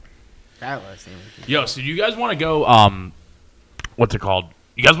That last name. Yo, so do you guys want to go? What's it called?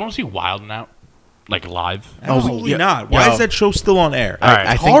 You guys want to see Wild 'N Out, like live? Absolutely not. Why is that show still on air? All right.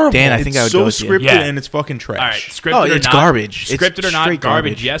 I think Horrible. Dan. I think I would it's so go with you. scripted Yeah. and it's fucking trash. All right, scripted or it's not, garbage. It's Scripted or not, straight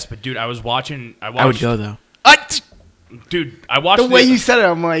garbage. garbage. Yes, but dude, I watched. I would go though. Dude, I watched The way you said it,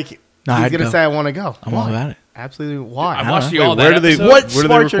 I'm like, No, he's I'd gonna go. say I want to go. I'm all Why? about it. Absolutely. Why? I watched the Wait, all where that do they- episode. What where do they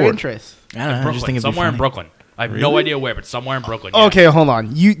sparked your record? interest? I don't know. I just Brooklyn, think it'd be somewhere in funny. Brooklyn. I have no idea where, but somewhere in Brooklyn. Yeah. Okay, hold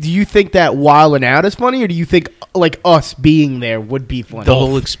on. Do you think that Wild 'N Out is funny, or do you think like us being there would be funny? The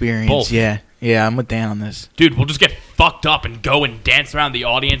whole experience. Both. Yeah. Yeah, I'm with Dan on this. Dude, we'll just get fucked up and go and dance around the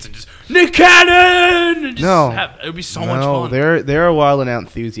audience and just Nick Cannon. And just No. it would be so much No, fun. there are Wild 'N Out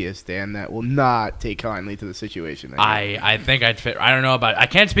enthusiasts, Dan, that will not take kindly to the situation. I think I'd fit. I don't know about. I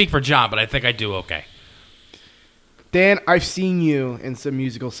can't speak for John, but I think I do okay. Dan, I've seen you in some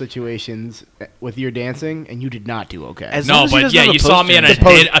musical situations with your dancing, and you did not do okay. As No, long as he but doesn't yeah, have a you saw me poster at in a his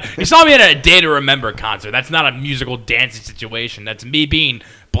day. You saw me at a Day to Remember concert. That's not a musical dancing situation. That's me being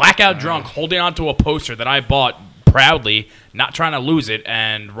blackout drunk, holding onto a poster that I bought proudly, not trying to lose it,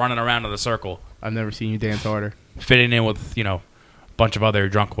 and running around in the circle, I've never seen you dance harder. fitting in with a bunch of other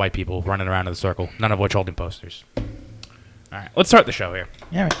drunk white people running around in the circle, none of which holding posters. All right, let's start the show here.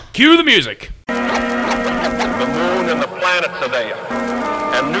 Yeah. Right. Cue the music. The moon and the planets are there,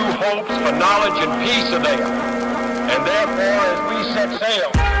 and new hopes for knowledge and peace are there. And therefore, as we set sail,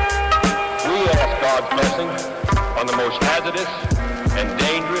 we ask God's blessing on the most hazardous and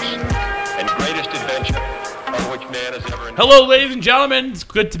dangerous and greatest adventure on which man has ever endured. Hello, ladies and gentlemen. It's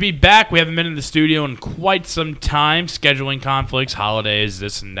good to be back. We haven't been in the studio in quite some time. Scheduling conflicts, holidays,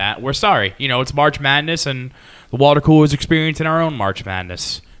 this and that. We're sorry. It's March Madness, and the water cooler is experiencing our own March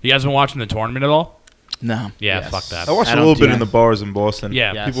Madness. You guys been watching the tournament at all? No. Yeah, Yes. fuck that. I watched I a don't little do bit that. in the bars in Boston.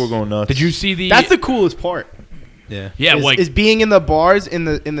 Yeah. Yes. People were going nuts. Did you see the? That's the coolest part. Yeah. yeah, is, like is being in the bars in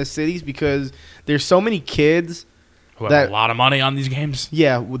the cities, because there's so many kids. who have that- a lot of money on these games.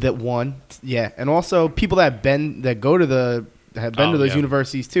 Yeah, that one. Yeah, and also people that have been to those yeah.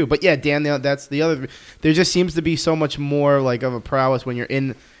 universities too. But yeah, Dan, that's the other. There just seems to be so much more like of a prowess when you're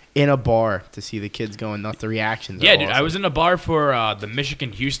in a bar to see the kids going nuts. The reactions. Yeah, are dude. I awesome. was in a bar for the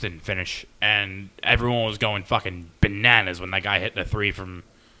Michigan-Houston finish, and everyone was going fucking bananas when that guy hit the three from,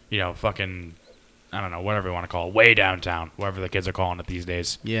 fucking, I don't know, whatever you want to call it, way downtown, whatever the kids are calling it these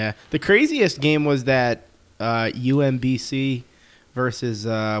days. Yeah, the craziest game was that UMBC versus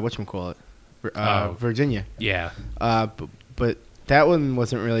whatchamacallit, Virginia. Yeah. But that one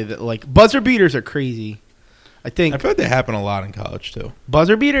wasn't really like buzzer beaters are crazy. I think I feel like they happen a lot in college too.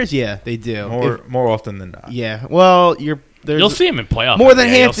 buzzer beaters, yeah, they do. More often than not. Yeah, well, You'll see him in playoffs. more than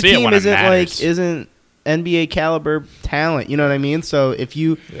Yeah, you'll half the see it team when it isn't matters. isn't NBA caliber talent. You know what I mean? So if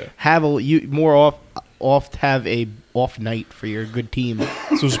you have oft have a off night for your good team,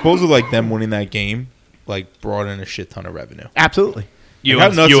 So supposedly, them winning that game, brought in a shit ton of revenue. absolutely. How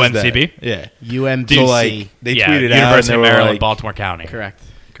nuts is that? UMCB? Yeah. UMBC, So they Yeah, tweeted out and University they of were Maryland, like, Baltimore County. correct.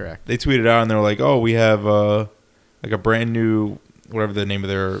 they tweeted out and they were like, "Oh, we have a brand new whatever the name of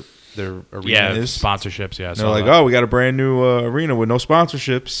their arena Yeah, is." sponsorships, yeah. And they're like, "Oh, we got a brand new arena with no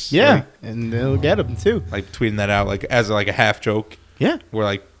sponsorships." Yeah, and they'll get them too. Tweeting that out as a half joke. Yeah, We're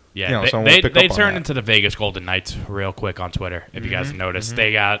like, yeah, someone they will pick they up on turned that. into the Vegas Golden Knights real quick on Twitter. If you guys have noticed,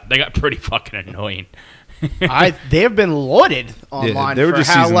 they got pretty fucking annoying. they have been lauded online they were for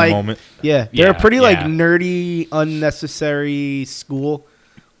just how seizing the moment. Yeah, they're a pretty yeah. nerdy, unnecessary school.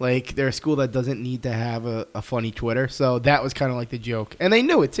 Like they're a school that doesn't need to have a funny Twitter. So that was kind of like the joke, and they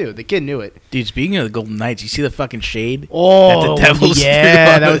knew it too. The kid knew it. Dude, speaking of the Golden Knights, you see the fucking shade Oh, that the Devils yeah,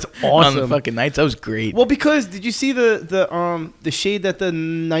 threw that on was the- on the awesome. fucking Knights. That was great. Well, because did you see the shade that the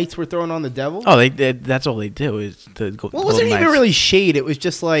Knights were throwing on the Devils? Oh, that's all they do is the Golden Well, it wasn't even Knights. really shade. It was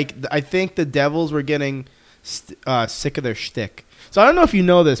just like I think the Devils were getting sick of their shtick. So I don't know if you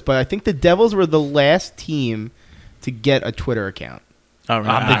know this, but I think the Devils were the last team to get a Twitter account. Oh, I'm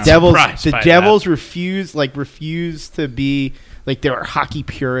right. not surprised The by Devils refused to be like they were hockey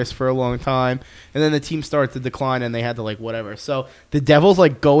purists for a long time, and then the team started to decline, and they had to whatever. So the Devils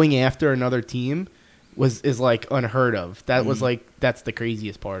going after another team is unheard of. That was that's the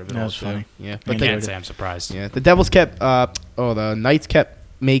craziest part of it. That all, was too. funny. Yeah, I but can't say I'm surprised. yeah, the Devils kept the Knights kept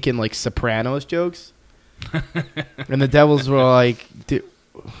making Sopranos jokes, and the Devils were like, dude,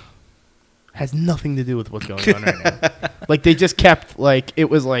 has nothing to do with what's going on right now. They just kept it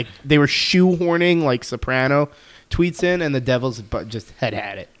was they were shoehorning Soprano tweets in, and the Devils just had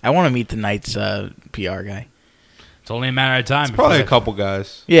it. I want to meet the Knights PR guy. It's only a matter of time. It's probably before a couple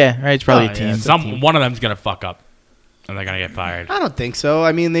guys. Yeah, right. It's probably Oh, a yeah, team. it's one of them's gonna fuck up, and they're gonna get fired. I don't think so.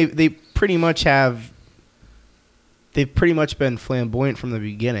 I mean, they pretty much have they've pretty much been flamboyant from the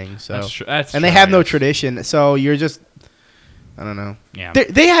beginning. So That's true. That's and they true, have I no guess. tradition. So you're just, I don't know. Yeah.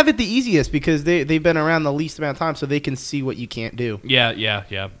 They have it the easiest because they've been around the least amount of time, so they can see what you can't do. Yeah. Yeah.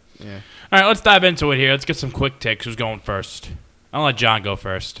 All right, let's dive into it here. Let's get some quick takes. Who's going first? I'll let John go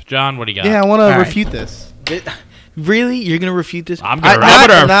first. John, what do you got? Yeah, I want to All right. refute this. Really? You're gonna refute this? I'm gonna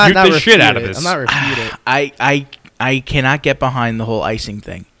refute the shit out of this. I'm not refute it. I cannot get behind the whole icing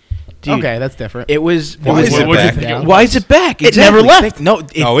thing. Dude, Okay, that's different. It was. Why is it What'd you back? think it was? Why is it back? It never Exactly. left. No,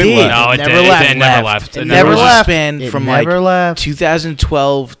 it No, it did. left. No, it never did. left. It never left. It It never There was a left. span It from never like left.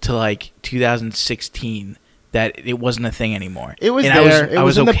 2012 to like 2016 that it wasn't a thing anymore. It was And there. It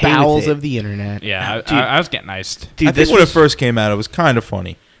was in the okay with bowels it. of the internet. Yeah, Dude. I was getting iced. Dude, I think this when was, it first came out, it was kind of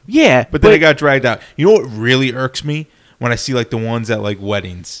funny. yeah, But then it got dragged out. You know what really irks me? When I see like the ones at like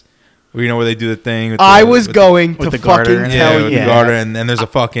weddings. Where, you know, where they do the thing. With I the, was with going with to the garter fucking and tell with you. the garter, and then there's a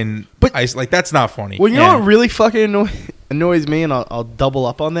fucking But- ice. Like, that's not funny. Well, you Yeah. know what really fucking annoys me, and I'll double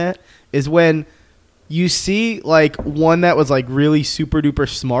up on that, is when you see like one that was like really super duper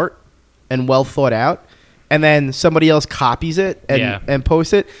smart and well thought out, and then somebody else copies it and, Yeah. and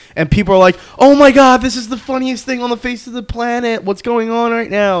posts it, and people are like, "Oh my god, this is the funniest thing on the face of the planet. What's going on right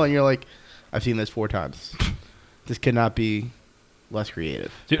now?" And you're like, "I've seen this 4 times. This could not be less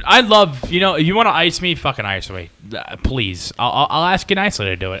creative." Dude, I love, if you want to ice me, fucking ice me. Please. I'll ask you nicely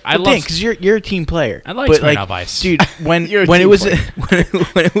to do it. I love because you're a team player. I like But, Smirnoff Ice. dude. When You're a when it team was player.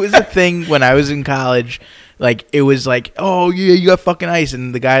 when it was a thing when I was in college, like it was like, oh yeah, you got fucking ice,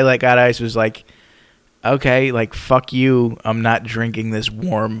 and the guy that got ice was like, okay, like fuck you, I'm not drinking this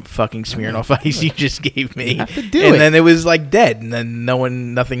warm fucking Smirnoff Ice you just gave me. You have to do and it. then it was like dead, and then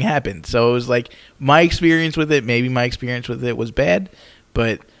nothing happened. So it was like my experience with it. Maybe my experience with it was bad,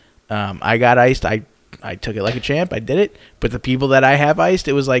 but I got iced. I took it like a champ. I did it. But the people that I have iced,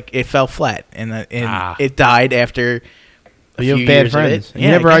 it was like it fell flat, and it died after. A You have few bad years of friends. it. You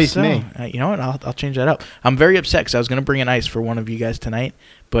Yeah, never I guess iced me. You know what? I'll change that up. I'm very upset because I was gonna bring an ice for one of you guys tonight,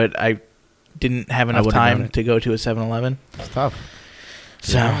 but I didn't have enough would've done time it. to go to a 7-Eleven. It's tough.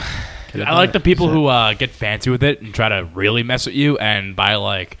 So I like the people who get fancy with it and try to really mess with you and buy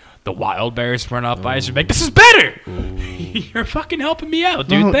like the wild berry Smirnoff Ice and be like, this is better. You're fucking helping me out,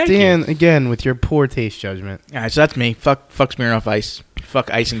 dude. No, Thank Dan, again with your poor taste judgment. all right, so that's me. Fuck Smirnoff Ice.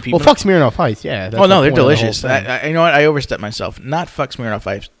 Fuck icing people. Well, fuck Smirnoff Ice. Yeah. That's Oh no, the they're point of the whole delicious. thing. You know what? I overstepped myself. Not fuck Smirnoff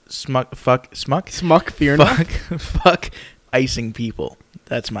Ice. Fuck Smuck fear enough. fuck icing people.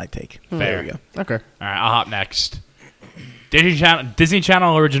 That's my take. Fair. There we go. Okay. you. All right, I'll hop next. Disney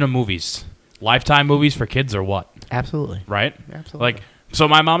Channel original movies. Lifetime movies for kids or what? Absolutely. Right? Absolutely. Like, so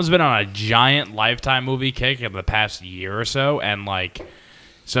my mom's been on a giant Lifetime movie kick in the past year or so, and like,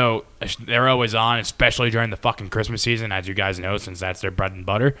 so they're always on, especially during the fucking Christmas season, as you guys know, since that's their bread and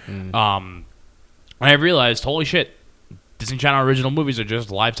butter. And I realized, holy shit, Disney Channel original movies are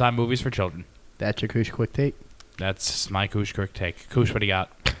just Lifetime movies for children. That's your Koosh quick take. That's my Koosh quick take. Koosh, what do you got?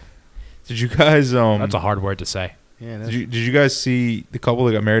 Did you guys That's a hard word to say. Yeah. did you guys see the couple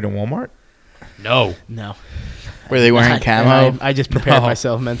that got married in Walmart? No. No. Were they wearing camo? I just prepared No.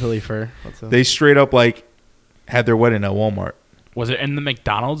 myself mentally for what's up. They straight up like had their wedding at Walmart. Was it in the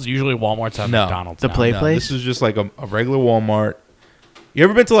McDonald's? Usually Walmart's have No. McDonald's. The now. play No, place? this was just like a regular Walmart. You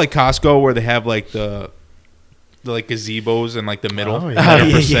ever been to like Costco where they have like the like gazebos in like the middle Oh, yeah. that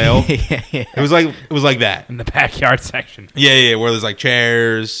are for sale? yeah. It was like that. In the backyard section. Yeah, where there's like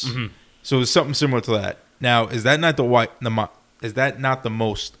chairs. Mhm. So it was something similar to that. Now, is that not is that not the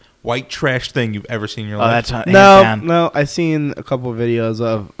most white trash thing you've ever seen in your Oh, life? that's hands No, down. no. I seen a couple of videos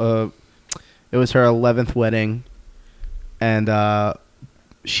of. It was her 11th wedding, and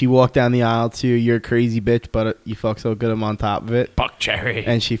she walked down the aisle to "You're a crazy bitch, but you fuck so good I'm on top of it," Buck cherry.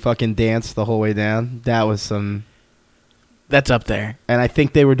 and she fucking danced the whole way down. That was some. That's up there. And I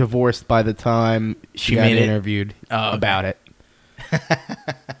think they were divorced by the time she She got made it? interviewed Oh, okay. about it.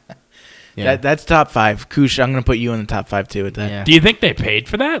 Yeah. That's top 5. Koosh, I'm gonna put you in the top 5 too with that. Yeah. Do you think they paid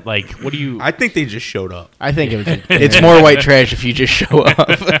for that? Like, what do you? I think they just showed up. I think it was. It's more white trash if you just show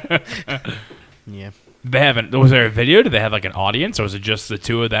up. Yeah. They haven't. Was there a video? Did they have like an audience, or was it just the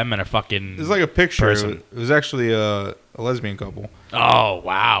two of them and a fucking? There's like a picture. Person. It was actually a lesbian couple. Oh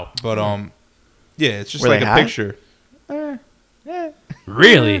wow! But yeah, it's just Were like they a hot? picture.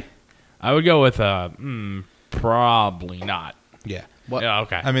 Really? I would go with probably not. Yeah. What? Yeah.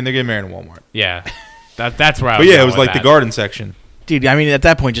 Okay. I mean, they're getting married in Walmart. Yeah. That's where I. But was yeah, it going was with like the that. garden section. Dude, I mean, at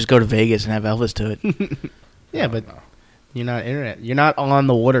that point, just go to Vegas and have Elvis do it. Yeah, but you're not internet. You're not on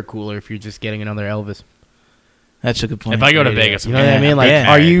the water cooler if you're just getting another Elvis. That's a good point. If I go to Yeah, Vegas, you know what I mean? Like, Yeah.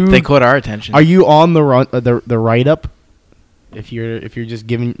 are you They caught our attention. are you on the run the write up? If you're just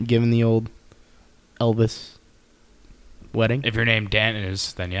giving the old Elvis wedding. If your name Dan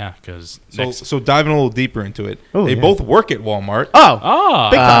is, then yeah, because So diving a little deeper into it, Oh, they yeah. both work at Walmart. Oh,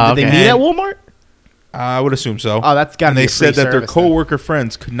 big time. Did they okay. meet at Walmart? I would assume so. Oh, that's got to And be they a free said that their service then. co-worker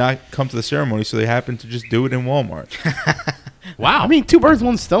friends could not come to the ceremony, so they happened to just do it in Walmart. wow. I mean, 2 birds,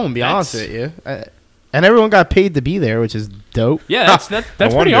 1 stone. Be honest with you, and everyone got paid to be there, which is dope. yeah, that's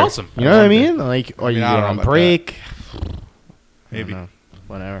pretty wonder. awesome. You know what I mean? Like, are you I don't know on about break? Maybe. I don't know.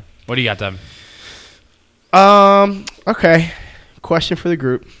 Whatever. What do you got, Devin? Okay. Question for the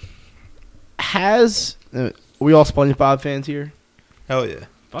group: Has we all SpongeBob fans here? Hell yeah.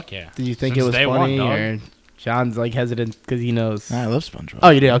 Fuck yeah. Did you think Since it was day funny, one, dog. or John's like hesitant because he knows? I love SpongeBob. Oh,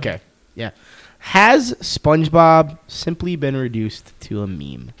 you did? Okay. Yeah. Has SpongeBob simply been reduced to a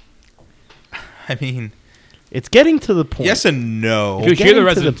meme? I mean, It's getting to the point. yes and no. Because you're getting the to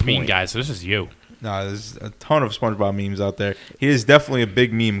resident the meme point. guy, so this is you. No, there's a ton of SpongeBob memes out there. He is definitely a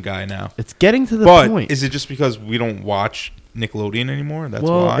big meme guy now. It's getting to the But point. is it just because we don't watch Nickelodeon anymore? That's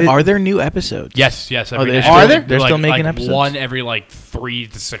Well, why. Are there new episodes? Yes. Oh, Every they're day. still- Are there? They're still making episodes. One every 3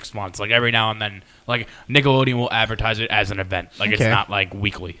 to 6 months. Like every now and then, like Nickelodeon will advertise it as an event. Like it's Okay. not like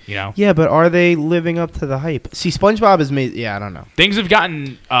weekly. You know, Yeah, but are they living up to the hype? See, SpongeBob is made. Yeah, I don't know. things have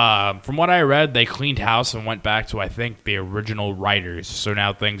gotten. From what I read, they cleaned house and went back to I think the original writers. So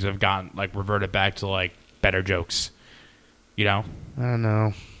now things have gotten reverted back to better jokes. You know. I don't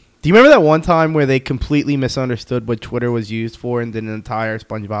know. Do you remember that one time where they completely misunderstood what Twitter was used for and did an entire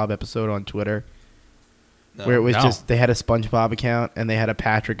SpongeBob episode on Twitter? Where it was No. just they had a SpongeBob account and they had a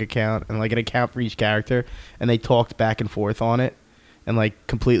Patrick account and an account for each character, and they talked back and forth on it and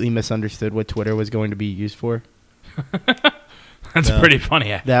completely misunderstood what Twitter was going to be used for. That's No. pretty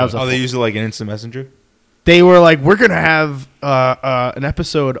funny. Actually. That was Oh, they use it like an instant messenger? They were like, we're gonna have an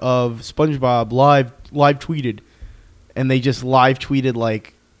episode of SpongeBob live tweeted, and they just live tweeted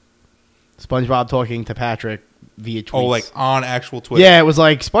SpongeBob talking to Patrick via tweets. Oh, like on actual Twitter? Yeah, it was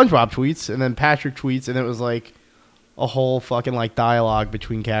like SpongeBob tweets, and then Patrick tweets, and it was like a whole fucking dialogue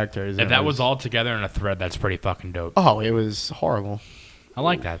between characters. If and that it was all together in a thread, that's pretty fucking dope. oh, it was horrible. I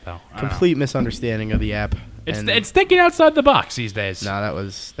like that though. I don't know. Complete misunderstanding of the app. And- It's thinking outside the box these days. no, that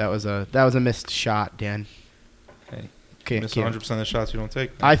was a missed shot, Dan. Hey, Can't- miss can't- 100% of the shots you don't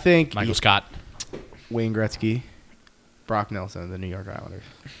take. I think Michael Scott. Wayne Gretzky, Brock Nelson, the New York Islanders,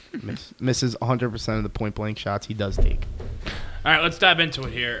 misses 100% of the point blank shots he does take. All right, let's dive into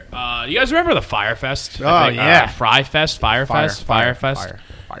it here. You guys remember the Fire Fest? Oh, yeah. Fry Fest, Fire Fest. Fire.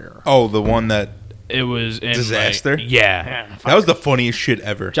 Oh, the one that... It was in Disaster? yeah. That was the funniest shit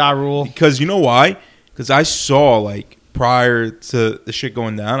ever. Ja Rule. Because you know why? Because I saw, prior to the shit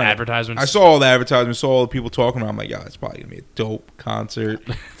going down... Advertisements. I saw all the advertisements, saw all the people talking about it. I'm like, yeah, it's probably going to be a dope concert,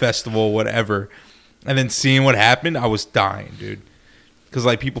 festival, whatever. And then seeing what happened, I was dying, dude.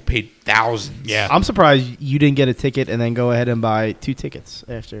 Because, people paid thousands. Yeah. I'm surprised you didn't get a ticket and then go ahead and buy 2 tickets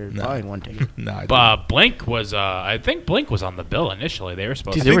after No. buying 1 ticket. Nah, I didn't. Blink was. I think Blink was on the bill initially. They were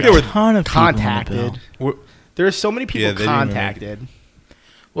supposed Dude, to. I think there there were were... ton of people on the Contacted. bill. We're- There are so many people Yeah, they didn't even make it. contacted.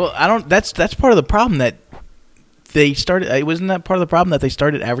 Well, I don't. That's part of the problem that they started. It wasn't that part of the problem that they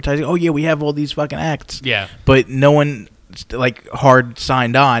started advertising. Oh yeah, we have all these fucking acts. Yeah. But no one hard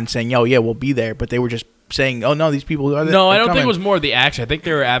signed on saying, "Oh yeah, we'll be there." But they were just saying, "Oh no, these people are." No, I don't think coming." it was more the action. I think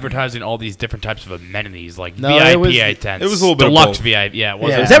they were advertising all these different types of amenities, like No, VIP it was- tents. it was a little bit of deluxe both. VIP. Yeah, Yeah, it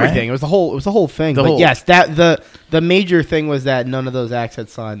was Yeah, everything. right? It was the whole thing. The but whole- yes, that the major thing was that none of those acts had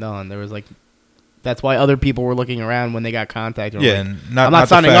signed on. There was that's why other people were looking around when they got contacted. Yeah, Like, and I'm not not the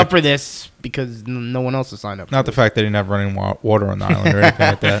signing fact- up for this because no one else has signed up. Not the for fact that they didn't have running water on the island or anything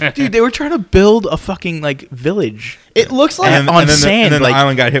like that. Dude, they were trying to build a fucking village. this. It looks like And on then sand, and then like- the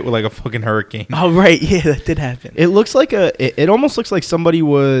island got hit with a fucking hurricane. Oh right, yeah, that did happen. it looks like it almost looks like somebody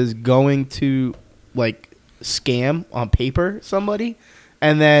was going to scam on paper somebody,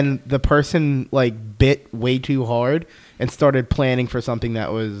 and then the person bit way too hard and started planning for something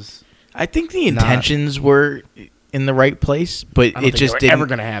that was. I think the Not- intentions were in the right place, but I don't it think just they were didn't. ever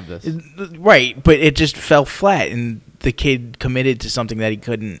gonna have this. Right, but it just fell flat, and the kid committed to something that he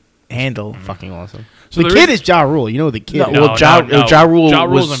couldn't handle. Fucking awesome. So the there kid is- is Ja Rule. You know the kid. No, is. well, Ja Rule Ja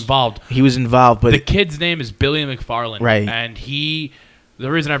Rule's was- involved. He was involved, but The kid's name is Billy McFarland. Right. And the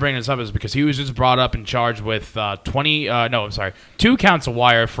reason I bring this up is because he was just brought up and charged with 2 counts of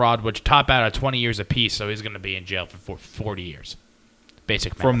wire fraud, which top out at 20 years apiece. So he's going to be in jail for 40 years.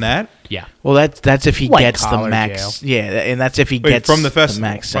 Basic math. From that? Yeah. well, that's if he White gets the collar max. Yeah, and that's if he Wait, gets from the festival?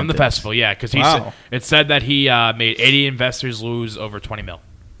 max From the sentence. festival, yeah. Because Wow. it said that he made 80 investors lose over 20 mil.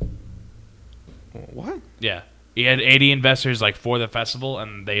 What? Yeah. He had 80 investors for the festival,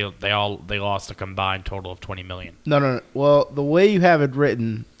 and they lost a combined total of 20 million. No. Well, the way you have it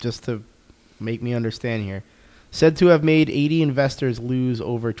written, just to make me understand here, said to have made 80 investors lose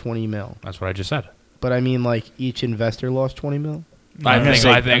over 20 mil. That's what I just said. But I mean, like, each investor lost 20 mil? I'm gonna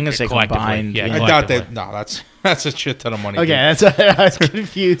say collectively. combined. Yeah, Yeah. I doubt collectively. that. No, that's a shit ton of money. Okay, dude. that's I was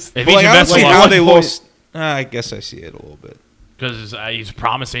confused. If But each like, investor honestly, like, how what they point- lost. I guess I see it a little bit. because he's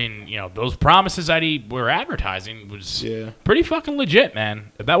promising, those promises that he were advertising was Yeah. pretty fucking legit,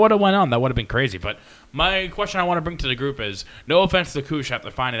 man. If that would have went on, that would have been crazy. But my question I want to bring to the group is, no offense to Kush after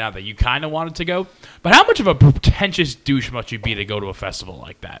finding out that you kind of wanted to go, but how much of a pretentious douche must you be to go to a festival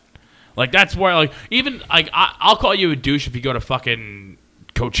like that? Like, that's where, like, even, like, I'll call you a douche if you go to fucking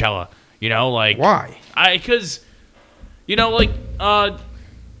Coachella, like. Why? Because,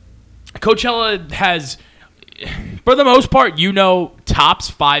 Coachella has, for the most part, tops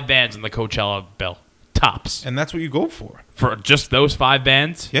 5 bands in the Coachella bill. Tops. And that's what you go for. For just those 5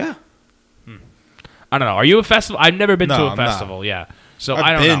 bands? Yeah. I don't know. Are you a festival? I've never been to No, a I'm not. festival, yeah. So I've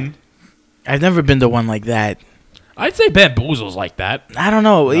I don't been. know. I've never been to one like that. I'd say Bamboozle's like that. I don't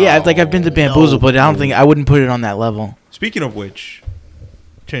know. Yeah, like I've been to Bamboozle, but I don't think I wouldn't put it on that level. Speaking of which,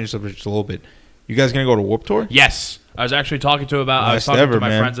 change the subject just a little bit. You guys gonna go to Warped Tour? Yes. I was actually talking to my Last ever, my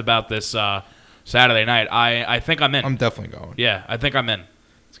man. friends about this Saturday night. I think I'm in. I'm definitely going. Yeah, I think I'm in.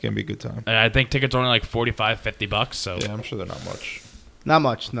 It's gonna be a good time. And I think tickets are only like $45-$50, so Yeah, I'm sure they're not much. Not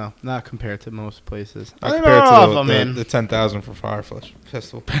much, no. Not compared to most places. Not I compared know to them, man. the 10,000 for Firefly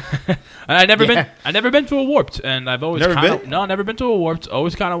Festival. And I've never Yeah. been to a Warped, and I've always Never kinda, been? No, never been to a Warped.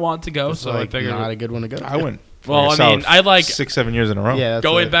 Always kind of wanted to go, It's so like I figured. not a good one to go. I went. for Well, I myself mean, I like 6-7 years in a row. Yeah, that's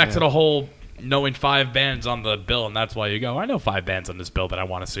going it, back yeah. to the whole knowing 5 bands on the bill, and that's why you go. I know 5 bands on this bill that I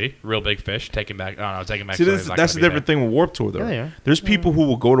want to see. Real Big Fish, Taking Back. Oh no, Taking Back. See, Sunny's not that's gonna the be different thing with Warped Tour, though. Yeah, yeah. There's people who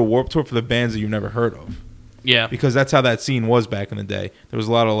will go to Warped Tour for the bands that you've never heard of. there. Yeah, Because that's how that scene was back in the day. There was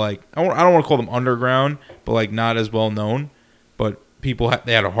a lot of like I don't want to call them underground, but like not as well known. But people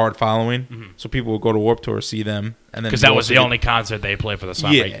they had a hard following, so people would go to Warped Tour, see them, and then because that go was to the only concert they played for the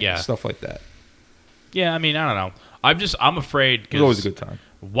summer. Yeah, stuff like that. Yeah. I mean, I don't know. I'm afraid It was always a because good time.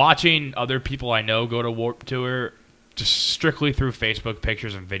 watching other people I know go to Warped Tour, just strictly through Facebook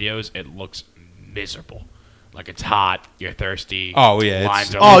pictures and videos, it looks miserable. Like it's hot, you're thirsty. Oh, yeah, lines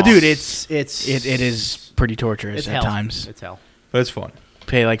it's- are Oh, long. dude, it's It is pretty torturous it's at hell. times. It's hell. But it's fun.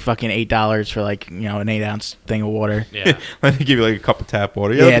 Pay like fucking $8 for like an 8-ounce thing of water. Yeah. Let me give you like a cup of tap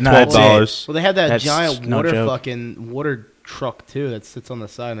water. Yeah, Yeah, no, $12. that's Well, they have that That's giant no water joke. water truck too that sits on the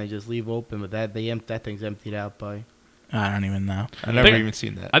side and they just leave open. But that that thing's emptied out by. I don't even know. I never think- even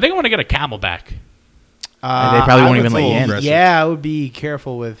seen that. I think I want to get a Camelback. They probably I won't would even let you say- in. Aggressive. Yeah, I would be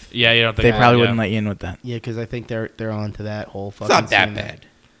careful with. Yeah, you don't think They probably yeah. wouldn't let you in with that. Yeah, because I think they're on to that whole It's fucking. not that scene. bad.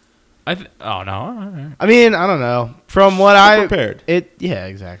 Oh no. All right. I mean, I don't know. From what Be I prepared. yeah,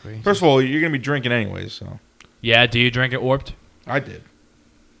 exactly. First of all, you're gonna be drinking anyways, so Yeah. Do you drink at Warped? I did.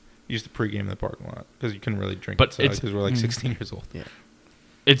 Used to pregame in the parking lot because you couldn't really drink But inside it's- because we're like 16 years old.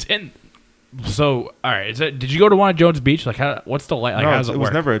 It's in. So all right. Did you go to one at Jones Beach? Like, what's the like? No, how does it it was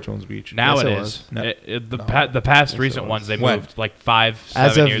work? never at Jones Beach. Now Yes, it it is. was. No. The past Yes, recent it ones was. they When? moved like 5-7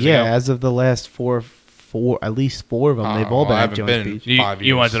 As of years yeah, ago. as of the last four, at least 4 of them, they've all Oh, been I at haven't Jones been. Beach. You, 5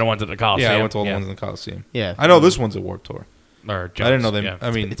 you went years. to the ones at the Coliseum. Yeah, I went to all the ones in the Coliseum. Yeah, I know this one's at Warped Tour. Or Jones, I didn't know they. Yeah.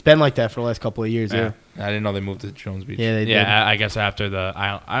 I mean, It's been like that for the last couple of years. Yeah. Yeah, I didn't know they moved to Jones Beach. yeah, they did. Yeah, I guess after the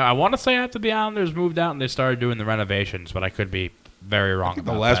I want to say after the Islanders moved out and they started doing the renovations, but I could be very wrong I think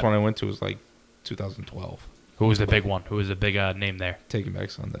about the last that. one I went to was like 2012. Who was the big one? Who was the big name there? Taking Back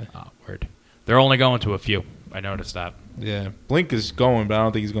Sunday. Oh, word. They're only going to a few. I noticed that. Yeah, Blink is going, but I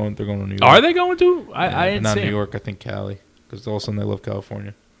don't think he's going. They're going to New York. Are they going to? Yeah, I didn't not see New 'em. York. I think Cali, because all of a sudden they love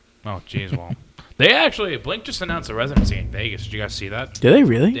California. Oh, jeez, well. They actually, Blink just announced a residency in Vegas. Did you guys see that? Do they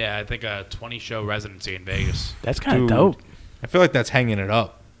really? Yeah, I think a 20-show residency in Vegas. That's kind of Dude. dope. I feel like that's hanging it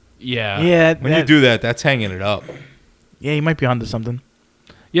up. Yeah. Yeah, When you do that, that's hanging it up. Yeah, you might be onto something.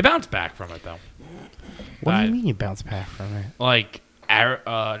 You bounce back from it, though. What do I- you mean you bounce back from it? Like,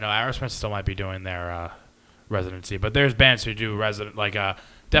 Aerosmith still might be doing their residency, but there's bands who do like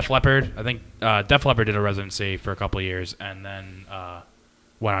Def Leppard. I think Def Leppard did a residency for a couple of years, and then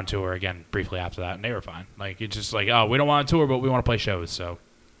went on tour again briefly after that, and they were fine. Like, it's just like, oh, we don't want to tour, but we want to play shows, so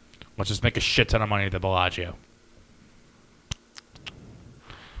let's just make a shit ton of money at the Bellagio.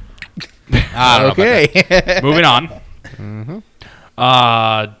 I don't know about Okay. Moving on.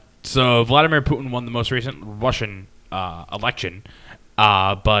 So Vladimir Putin won the most recent Russian election,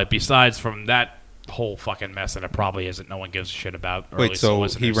 but besides from that whole fucking mess, and it probably isn't, no one gives a shit about. Or at Wait, least the so he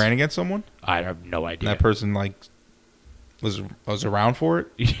listeners. ran against someone? I have no And idea. that person like was around for it?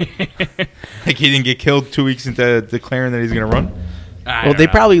 Like he didn't get killed 2 weeks into declaring that he's gonna run? I Well, don't they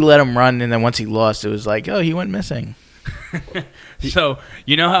know. probably let him run, and then once he lost, it was like, oh, he went missing. So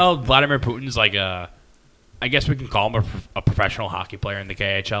you know how Vladimir Putin's like I guess we can call him a professional hockey player in the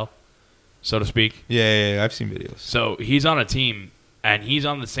KHL, so to speak. Yeah, I've seen videos. So he's on a team, and he's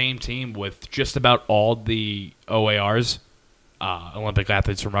on the same team with just about all the OARs, Olympic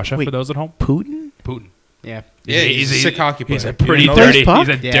athletes from Russia. Wait. For those at home, Putin? Putin. Yeah. Yeah, he's a sick hockey player. He's a You don't pretty know dirty. that? He's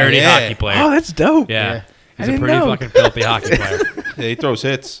a Yeah. dirty Yeah. hockey player. Oh, that's dope. yeah. Yeah. He's I a didn't pretty know. fucking filthy hockey player. Yeah, he throws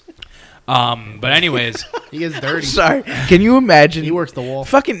hits. But anyways, He gets dirty. Sorry. Can you imagine? He works the wall.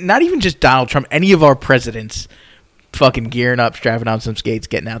 Fucking, not even just Donald Trump, any of our presidents fucking gearing up, strapping on some skates,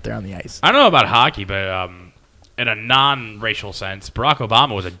 getting out there on the ice. I don't know about hockey, but in a non-racial sense, Barack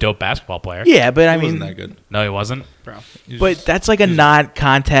Obama was a dope basketball player. Yeah, but I He mean, wasn't that good. No, he wasn't. but that's like a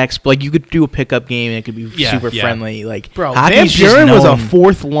non-contact. Like, you could do a pickup game and it could be Yeah, super yeah. friendly. Like, Bro, hockey's Van just Buren was a known-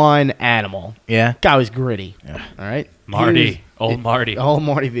 fourth line animal. Yeah. Guy was gritty. Yeah. All right. Marty. Old Marty. Old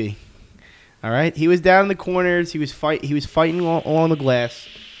Marty V. All right. He was down in the corners. He was fighting along the glass.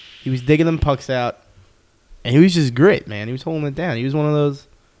 He was digging them pucks out. And he was just grit, man. He was holding it down. He was one of those.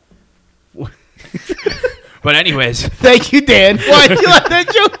 But anyways, Thank you, Dan. Why did you let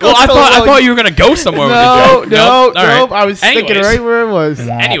that joke go? well, I so thought long? you were gonna go somewhere with the No, joke. no, All right. no. I was sticking Anyways. right where it was.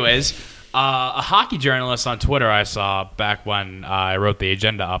 Anyways, a hockey journalist on Twitter I saw back when I wrote the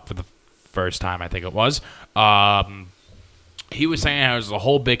agenda up for the first time, I think it was. He was saying how it was a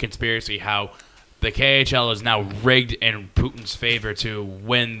whole big conspiracy, how the KHL is now rigged in Putin's favor to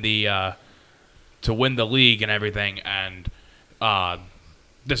win the league and everything, and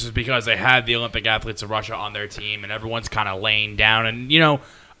this is because they had the Olympic athletes of Russia on their team, and everyone's kind of laying down. And,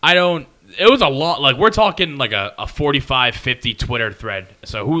 it was a lot. Like, we're talking like a 45, 50 Twitter thread.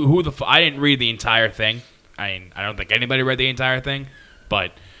 So I didn't read the entire thing. I don't think anybody read the entire thing.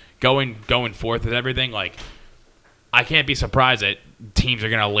 But going forth with everything, like, I can't be surprised that teams are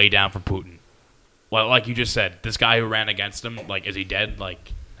going to lay down for Putin. Well, like you just said, this guy who ran against him, like, is he dead?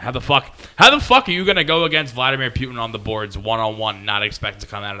 Like, how the fuck are you gonna go against Vladimir Putin on the boards 1-on-1, not expect to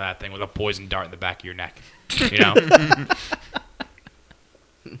come out of that thing with a poison dart in the back of your neck? You know?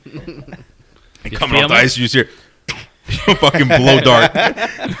 You Coming feel off the me? ice, you just hear fucking blow dart.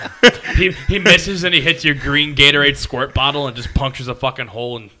 He misses and he hits your green Gatorade squirt bottle and just punctures a fucking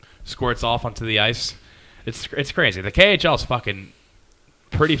hole and squirts off onto the ice. It's crazy. The KHL is fucking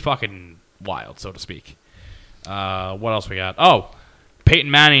pretty fucking wild, so to speak. What else we got? Oh, Peyton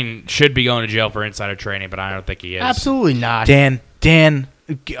Manning should be going to jail for insider trading, but I don't think he is. Absolutely not. Dan,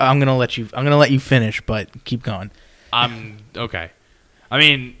 I'm gonna let you finish, but keep going. Okay. I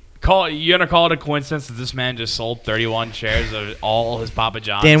mean, you gonna call it a coincidence that this man just sold 31 shares of all his Papa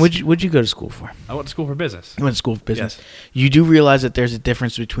John's? Dan, what'd you go to school for? I went to school for business. You went to school for business. Yes. You do realize that there's a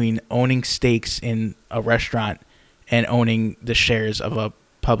difference between owning stakes in a restaurant and owning the shares of a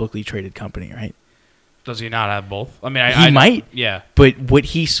publicly traded company, right? Does he not have both? I mean, He might. Yeah. But what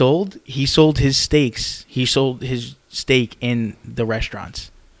he sold his stakes. He sold his stake in the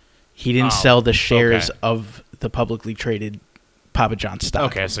restaurants. He didn't sell the shares okay. of the publicly traded Papa John's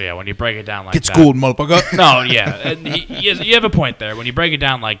stock. Okay, so yeah, when you break it down like Get that. schooled, motherfucker. No, yeah. And you have a point there. When you break it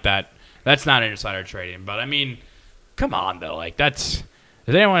down like that, that's not insider trading. But, I mean, come on, though. Like, does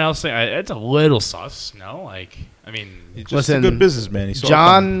anyone else say it's a little sus? No? Like, I mean, He's just Listen, a good businessman. He saw it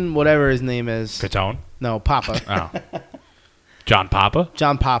coming. John, whatever his name is. Catone? No, Papa. Oh. John Papa?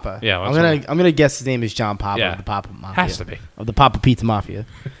 John Papa. Yeah, I'm what's gonna guess his name is John Papa Yeah. of the Papa Mafia. Has to be. Of the Papa Pizza Mafia.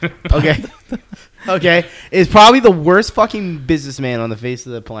 Okay. Okay. Is probably the worst fucking businessman on the face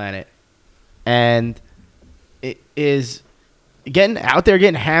of the planet. And it is getting out there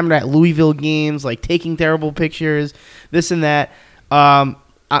getting hammered at Louisville games, like taking terrible pictures, this and that.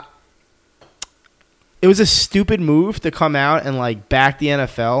 It was a stupid move to come out and like back the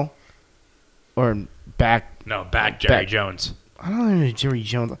NFL or back No, back Jerry Back. Jones. I don't know Jerry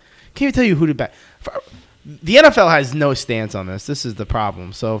Jones. Can't even tell you who to back. The NFL has no stance on this. This is the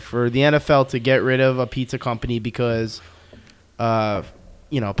problem. So for the NFL to get rid of a pizza company because, Papa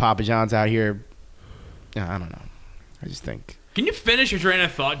John's out here, I don't know. I just think Can you finish your train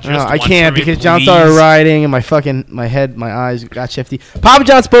of thought just no, I once can't for me, because John please? started rioting and my eyes got shifty. Papa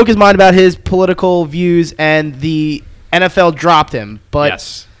John spoke his mind about his political views and the NFL dropped him. But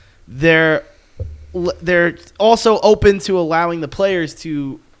Yes. they're also open to allowing the players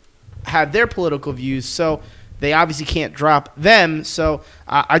to have their political views, so they obviously can't drop them. So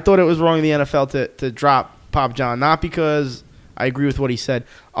I thought it was wrong of the NFL to drop Papa John, not because I agree with what he said.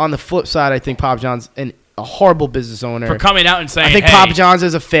 On the flip side, I think Papa John's a horrible business owner. For coming out and saying, I think hey, Papa John's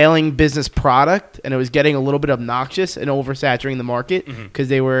is a failing business product, and it was getting a little bit obnoxious and oversaturating the market because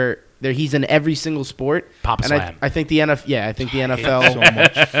he's in every single sport. Papa and Slam. I think the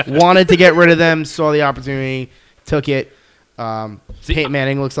NFL wanted to get rid of them, saw the opportunity, took it. Peyton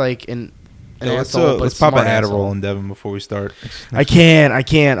Manning looks like an Hey, asshole, but let's pop an smart Adderall asshole. in Devin before we start. I can't. I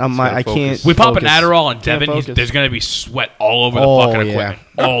can't. gotta I can't. focus. We pop an focus. Adderall and Can't Devin, focus. there's going to be sweat all over the Oh, fucking yeah. equipment.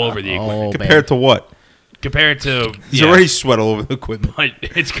 All over the equipment. Oh, Compared to what? Compared to... He's yeah, already sweat all over the equipment. but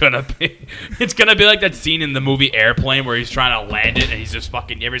it's gonna be like that scene in the movie Airplane where he's trying to land it and he's just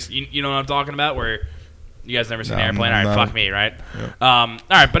fucking... You know what I'm talking about? Where... You guys never seen No, Airplane? no, All right, no. fuck me, right? All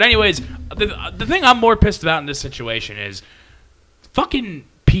right, but anyways, the thing I'm more pissed about in this situation is fucking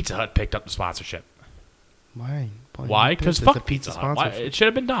Pizza Hut picked up the sponsorship. Why? Why? Because It's a fuck Pizza Hut. Why? sponsorship. It should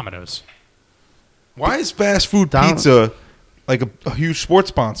have been Domino's. Why is fast food Down- pizza like a huge sports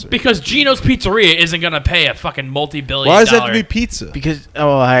sponsor? Because Gino's Pizzeria isn't going to pay a fucking multi-billion Why does it have dollar... to be pizza? Because I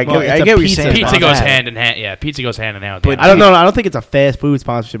Well, get it's a what you're pizza. saying. Pizza about goes that. hand in hand. Yeah, pizza goes hand in hand with But the I don't know. I don't think it's a fast food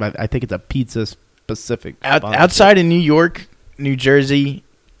sponsorship. I think it's a pizza specific. sponsorship. Outside of New York, New Jersey,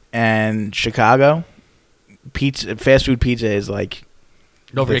 and Chicago, fast food pizza is like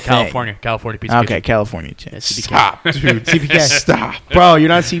Over the here, California Pizza okay, Kitchen. California too. Yeah, CPK. Stop, dude. CPK. Stop. Bro, you're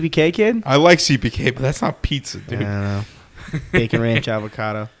not a CPK kid? I like CPK, but that's not pizza, I dude. don't know. Bacon ranch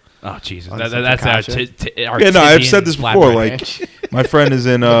avocado. Oh, Jesus. On That's some our... focaccia. our Yeah, no, I've Tibian said this flat before. bread. Like, my friend is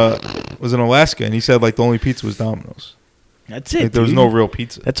was in Alaska, and he said like the only pizza was Domino's. That's it. Like, there was dude. no real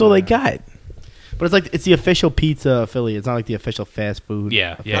pizza. That's all they got. But it's like it's the official pizza affiliate. It's not like the official fast food.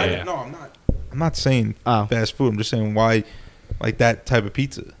 Yeah. No, I'm not. I'm not saying Oh. fast food. I'm just saying why, like that type of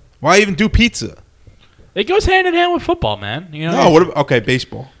pizza. Why even do pizza? It goes hand in hand with football, man. You know? No, what about, okay,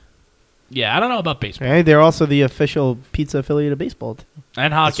 baseball. Yeah, I don't know about baseball. Right? They're also the official pizza affiliate of baseball. Too.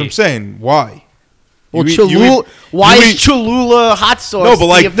 And That's what hockey. I'm saying. Why? Well, You eat- Cholula. Why you is eat- Cholula hot sauce? No, but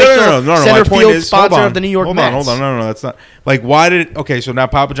like the official no. center My point field is, sponsor hold on, of the New York hold Mets. on, no. That's not like why did okay. So now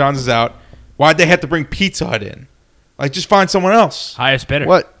Papa John's is out. Why'd they have to bring Pizza Hut in? Like, just find someone else. Highest bidder.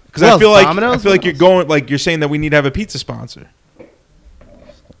 What? Because Well, I feel like Domino's? you're going like you're saying that we need to have a pizza sponsor.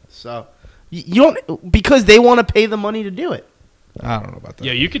 So you don't because they want to pay the money to do it. I don't know about that.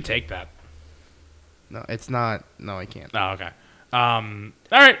 Yeah, you could take that. No, it's not. No, I can't. Oh, okay. All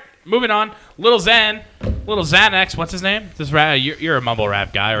right, moving on. Little Xanax. What's his name? This you're a mumble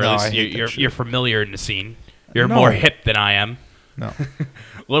rap guy, or No, at I least hate that you're shit. familiar in the scene. You're No. more hip than I am. No.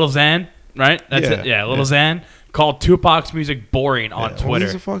 Little Xan, right? That's Yeah, it. Yeah, Little yeah. Xan called Tupac's music boring on Well, Twitter.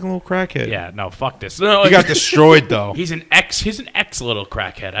 he's a fucking little crackhead. Yeah, no, fuck this. No, He got destroyed though. He's an ex little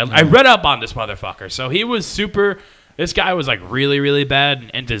crackhead. I read up on this motherfucker. So he was super. This guy was like really, really bad and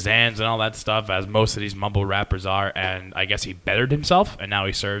into Xans and all that stuff, as most of these mumble rappers are. And I guess he bettered himself, and now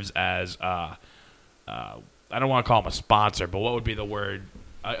he serves as I don't want to call him a sponsor, but what would be the word?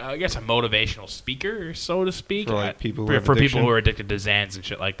 I guess a motivational speaker, so to speak, For, like, people who for have people addiction? who are addicted to Xans and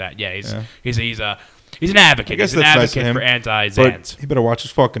shit like that. Yeah, Yeah. he's an advocate. I guess He's an that's nice of advocate him. for anti-Xans. But he better watch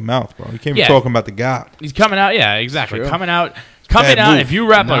his fucking mouth, bro. He can't be Yeah. talking about the God. He's coming out. Yeah, exactly. True. Coming out. Bad move. If you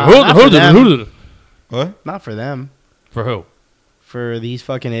rap Nah, like not for them. What? Not for them. For who? For these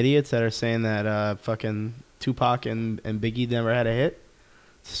fucking idiots that are saying that fucking Tupac and Biggie never had a hit.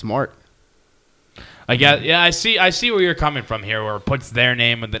 Smart. I guess. Yeah, I see where you're coming from here, where it puts their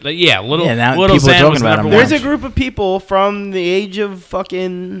name with it. Like, yeah, little. Yeah, now little people are Xan talking was about number him one. There's a group of people from the age of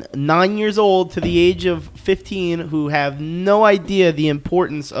fucking 9 years old to the age of 15 who have no idea the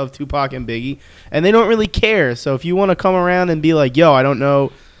importance of Tupac and Biggie, and they don't really care. So if you want to come around and be like, yo, I don't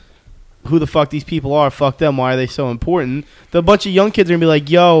know who the fuck these people are, fuck them, why are they so important? The bunch of young kids are going to be like,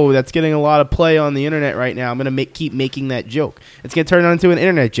 yo, that's getting a lot of play on the internet right now. I'm going to keep making that joke. It's going to turn into an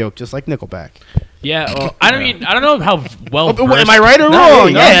internet joke, just like Nickelback. Yeah, well, I don't know how well. Am I right or No,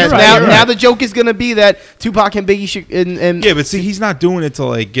 wrong? no, Yes. you're right, Now, you're now right. the joke is going to be that Tupac and Biggie should. And Yeah, but see, he's not doing it to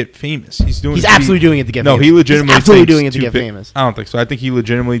like get famous. He's doing. he's it to be- absolutely doing it to get No, famous. he legitimately He's absolutely thinks doing it to get Tupac- famous. I don't think so. I think he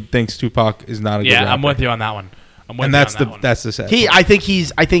legitimately thinks Tupac is not a good Yeah, rapper. I'm with you on that one. And that's the sad. He, part. I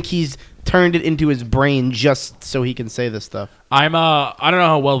think he's turned it into his brain just so he can say this stuff. I don't know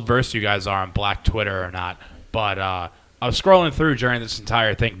how well versed you guys are on Black Twitter or not, but I was scrolling through during this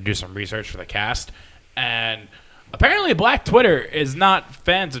entire thing to do some research for the cast, and apparently Black Twitter is not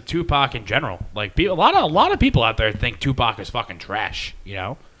fans of Tupac in general. Like a lot of people out there think Tupac is fucking trash. You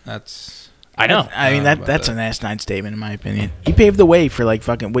know, That's I know. I mean, about that's that. an asinine statement in my opinion. He paved the way for like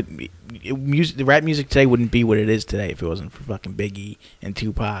fucking what music. The rap music today wouldn't be what it is today if it wasn't for fucking Biggie and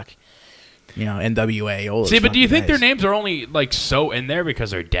Tupac. You know, NWA. All those See, but do you fucking think their guys. names are only like so in there because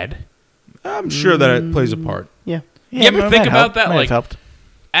they're dead? I'm sure that it plays a part. Yeah. You ever it think might about help. that, Might have like- helped.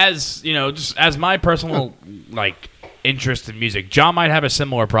 As you know, just as my personal like interest in music, John might have a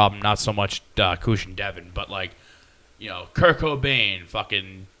similar problem. Not so much Koosh and Devin, but like Kurt Cobain,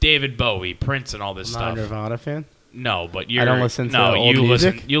 fucking David Bowie, Prince, and all this I'm not a stuff. Nirvana fan. No, but you're. I don't listen to no, old you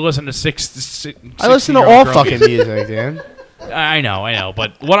music. listen. You listen to six. I listen to 16-year-old all girl fucking music. music, Dan. I know.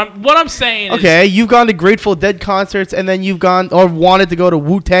 But what I'm saying is, Okay, you've gone to Grateful Dead concerts, and then you've gone or wanted to go to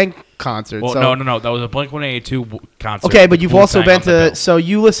Wu-Tang concerts. well, so. no. That was a Blink-182 concert. Okay, but with you've also Wu-Tang been on the to. bill. So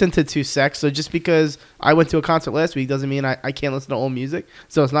you listen to Two Sex. So just because I went to a concert last week doesn't mean I can't listen to old music.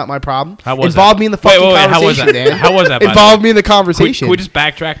 So it's not my problem. How was Involve that? me in the Wait, fucking how was conversation, that? Dan. How was that, by the Involve way? me in the Can conversation. we just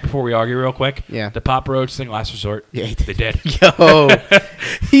backtrack before we argue real quick? Yeah. The Papa Roach thing, Last Resort. Yeah, he They did. Yo,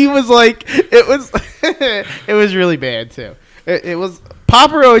 he was like, it was, it was really bad too. It was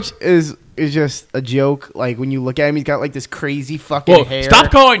Papa Roach is just a joke. Like when you look at him, he's got like this crazy fucking Well, hair.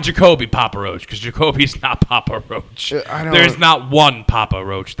 stop calling Jacoby Papa Roach because Jacoby's not Papa Roach. I don't- There's not one Papa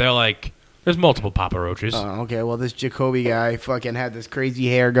Roach. There's multiple Papa Roaches. Okay, well this Jacoby guy fucking had this crazy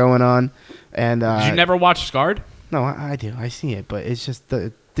hair going on, and Did you never watch Scarred? No, I do. I see it, but it's just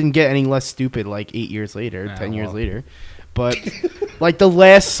it didn't get any less stupid like 8 years later, Yeah, 10 years well. later. But like the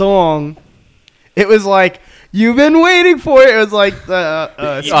last song, it was like you've been waiting for it. It was like the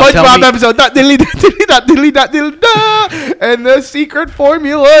tell SpongeBob me- episode. Dot diddly dot diddly dot diddly dot diddly da, and the secret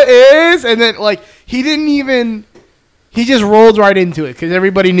formula is, and then like he didn't even. He just rolled right into it because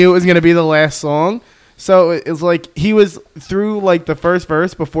everybody knew it was gonna be the last song. So it was like he was through like the first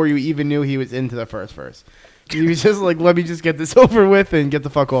verse before you even knew he was into the first verse. He was just like, "Let me just get this over with and get the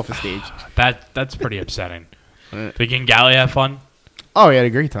fuck off the stage." That's pretty upsetting. Did King Galley have fun? Oh, he had a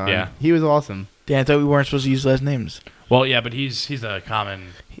great time. Yeah. He was awesome. Dan, I thought we weren't supposed to use last names. Well, yeah, but he's a common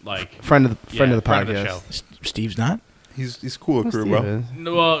like Friend of the yeah, podcast. friend of the show. Steve's not? He's cool with crew, Steve bro.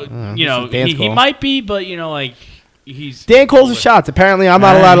 is. Well, you know, this is dance he call. might be, but you know, like he's Dan calls his shots. Apparently, I'm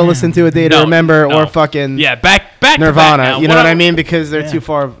not allowed to listen to a Day to No, Remember no. or fucking Yeah, back to Nirvana. back now. You know what I mean? Because they're too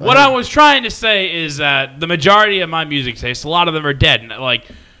far. What I was trying to say is that the majority of my music tastes, a lot of them are dead. And, like,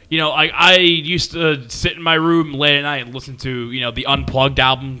 you know, I used to sit in my room late at night and listen to, you know, the Unplugged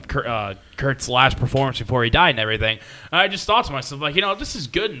album, Kurt's last performance before he died and everything. And I just thought to myself, like, you know, this is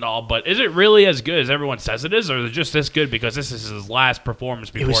good and all, but is it really as good as everyone says it is, or is it just this good because this is his last performance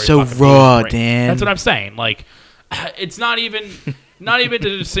before was he so fucking raw, goes to the ring? Dan. That's what I'm saying. Like, it's not even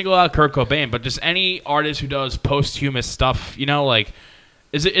to single out Kurt Cobain, but just any artist who does posthumous stuff, you know, like,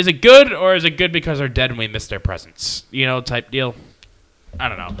 is it good, or is it good because they're dead and we miss their presence, you know, type deal? I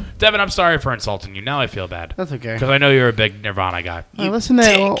don't know. Devin, I'm sorry for insulting you. Now I feel bad. That's okay. Because I know you're a big Nirvana guy. I listen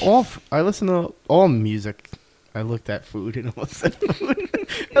to I listen to all music. I looked at food and almost said food.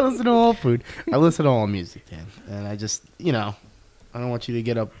 I listen to all food. I listen to all music, Dan. And I just, you know, I don't want you to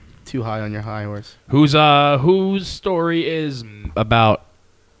get up too high on your high horse. Whose story is about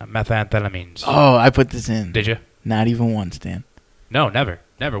methamphetamines? Oh, I put this in. Did you? Not even once, Dan. No, never.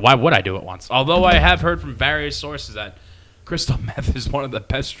 Why would I do it once? Although I have heard from various sources that crystal meth is one of the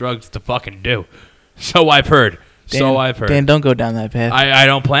best drugs to fucking do. So I've heard. Dan, don't go down that path. I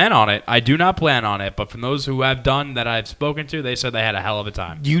don't plan on it. I do not plan on it. But from those who have done that I've spoken to, they said they had a hell of a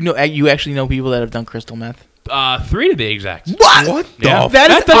time. You actually know people that have done crystal meth? 3 to be exact. What the Yeah. f- That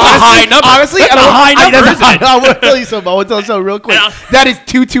is That's a high number. Honestly, That's I don't a high number, that's isn't it? I want to tell you something. I want to tell you something real quick. That is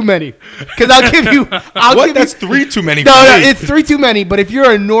too many. Because I'll give you. What? That's 3 too many. No, for no, me. it's 3 too many. But if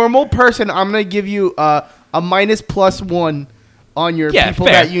you're a normal person, I'm gonna give you a minus +1 on your Yeah, people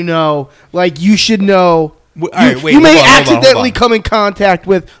fair. that you know. Like you should know. All right, wait, you may hold on, hold on, accidentally hold on. come in contact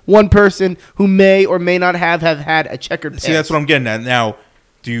with one person who may or may not have had a checkered past. See, that's what I'm getting at. Now,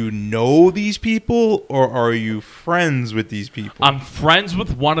 do you know these people, or are you friends with these people? I'm friends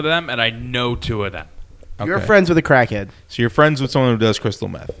with one of them, and I know 2 of them. You're Okay. friends with a crackhead. So you're friends with someone who does crystal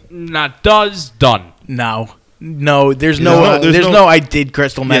meth. Not done. No, there's no- there's no- I did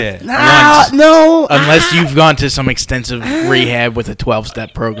crystal meth Yeah. once. No. Unless you've gone to some extensive rehab with a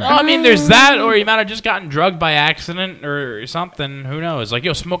 12-step program. Well, I mean, there's that, or you might have just gotten drugged by accident or something. Who knows? Like,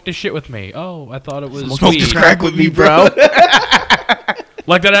 yo, smoke this shit with me. Oh, I thought it was Smoke weed. this crack with me, bro.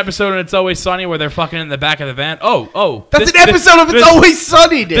 Like that episode in It's Always Sunny where they're fucking in the back of the van. Oh, That's an episode of It's Always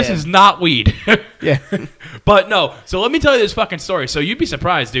Sunny, dude. This is not weed. Yeah. But no. So let me tell you this fucking story. So you'd be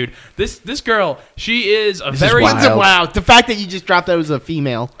surprised, dude. This girl, she is a is very wild. Wow. The fact that you just dropped that was a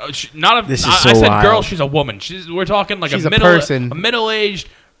female. not a. This is I so said wild. girl. She's a woman. We're talking like She's a a person. middle-aged,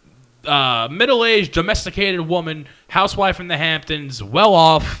 domesticated woman, housewife in the Hamptons, well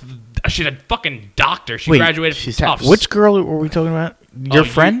off. She's a fucking doctor. She Wait, graduated from Tufts. Which girl were we talking about? Your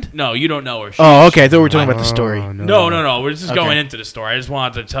friend? No, you don't know her. Oh, okay. I thought we were talking about the story. No. We're just Okay. going into the story. I just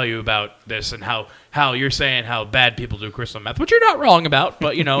wanted to tell you about this and how you're saying how bad people do crystal meth, which you're not wrong about,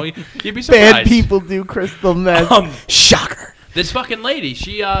 but you know, you'd be surprised. Bad people do crystal meth. Shocker. This fucking lady,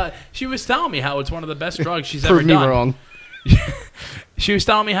 she was telling me how it's one of the best drugs she's Prove ever me done. wrong. she was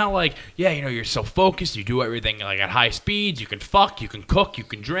telling me how, like, yeah, you know, you're so focused, you do everything, like, at high speeds, you can fuck, you can cook, you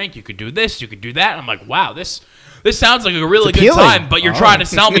can drink, you can do this, you can do that. And I'm like, wow, this sounds like a really good appealing. time, but you're trying to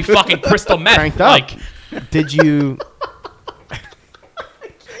sell me fucking crystal meth. Cranked up. Like, Did you?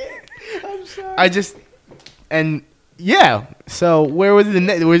 I just and yeah. So where was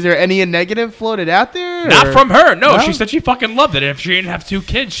was there any negative floated out there? not or- from her. No, No? she said she fucking loved it. And if she didn't have 2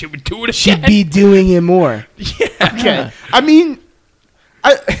 kids, she would do it She'd again. be doing it more. yeah. Okay. I mean,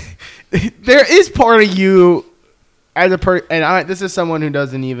 there is part of you as a and this is someone who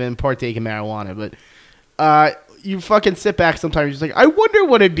doesn't even partake in marijuana, but you fucking sit back sometimes. You're just like, I wonder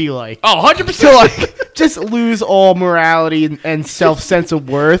what it'd be like Oh, 100%. to like just lose all morality and self-sense of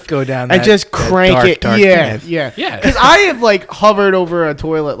worth, Go down and that- just that crank dark, it. dark Yeah, path. yeah, Yeah. Because I have like hovered over a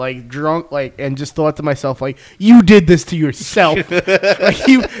toilet, like drunk, like, and just thought to myself, like, you did this to yourself. Like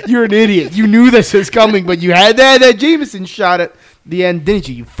you're an idiot. You knew this was coming, but you had that Jameson shot at the end, didn't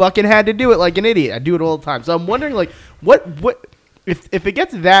you? You fucking had to do it like an idiot. I do it all the time. So I'm wondering, like, what if it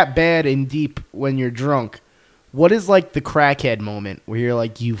gets that bad and deep when you're drunk? What is like the crackhead moment where you're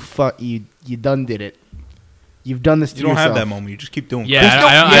like, you done did it. You've done this to You don't yourself. have that moment. You just keep doing. Yeah, crack.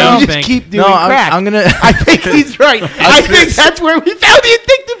 I You don't just think. keep doing No, crack. I'm gonna. I think he's right. I think that's where we found the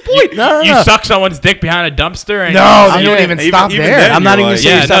addictive point. No, You suck someone's dick behind a dumpster and No, you you don't even even stop then, there. I'm not you're even like-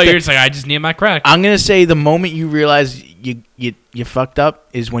 saying yeah, stop no, there. you're just like, I just need my crack. I'm gonna say the moment you realize you fucked up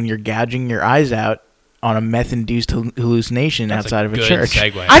is when you're gouging your eyes out on a meth-induced hallucination That's outside a of a good church.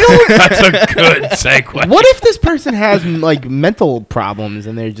 segue. I don't. That's a good segue. What if this person has like mental problems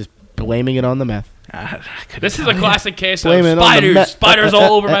and they're just blaming it on the meth? This is a classic case of Blame it on the spiders. meth. Spiders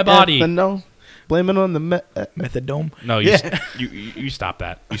all over my body. No, blame it on the meth. Methadone. No, Yeah. you stop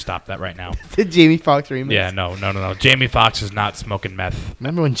that. You stop that right now. The Jamie Foxx remix. Yeah, no. Jamie Foxx is not smoking meth.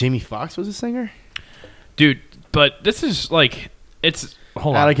 Remember when Jamie Foxx was a singer? Dude, but this is like, it's,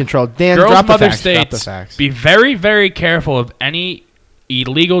 hold Out on. of control. Dan, Girls' drop the mother facts. Drop the states, facts. be very, very careful of any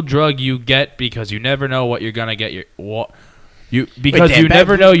illegal drug you get because you never know what you're gonna get. Because Dan, you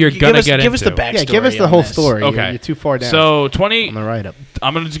never know you're gonna get Give us into. the backstory. Yeah, give us the on whole this. story. Okay. You're too far down. So on 20. the right up.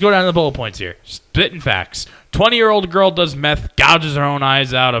 I'm gonna just go down the bullet points here. Spitting facts. 20-year-old girl does meth, gouges her own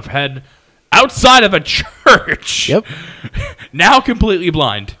eyes out of head outside of a church. Yep. Now completely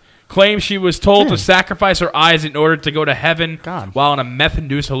blind. Claims she was told to sacrifice her eyes in order to go to heaven God. while in a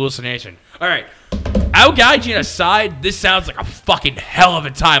meth-induced hallucination. All right. Out gouging aside, this sounds like a fucking hell of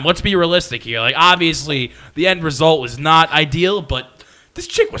a time. Let's be realistic here. Like, obviously, the end result was not ideal, but this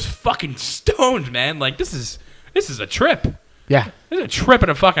chick was fucking stoned, man. Like, this is a trip. Yeah. This is a trip and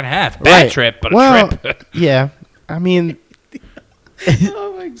a fucking half. Bad Right. trip, but Well, a trip. Yeah. I mean,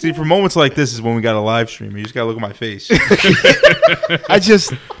 See, for moments like this is when we got a live stream. You just gotta look at my face. I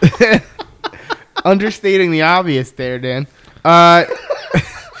just understating the obvious there, Dan. I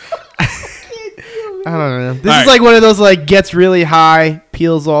don't know. This All is right. like one of those like gets really high,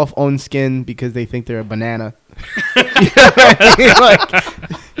 peels off own skin because they think they're a banana. You know what I mean? Like,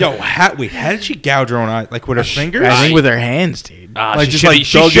 Yo, how did she gouge her own eye? Like with her fingers? I think with her hands, dude. Like, She just, should like,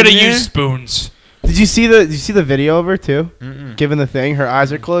 dug have in there? used spoons. did you see the video of her too? Given the thing, her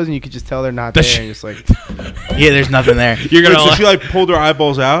eyes are closed and you could just tell they're not there. And just like, Yeah, there's nothing there. You're Wait, gonna. so she like pulled her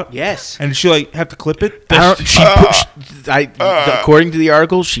eyeballs out? Yes. And did she like have to clip it? According to the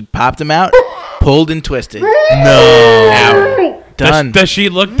article, she popped them out, pulled and twisted. No. Out. Done. Does she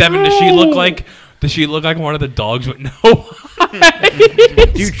look, Devin? Does she look like one of the dogs with no?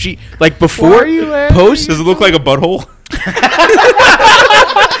 Dude, she Why before are you laughing? post. Does it look like a butthole?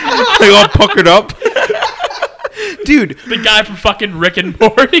 Like all puckered up? Dude, The guy from fucking Rick and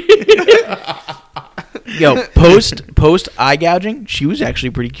Morty. yo, post eye gouging. She was actually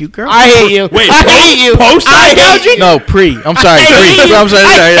a pretty cute girl. I hate you. Wait, I hate you. post I eye hate gouging? you. No, pre. I'm sorry, pre. I'm sorry.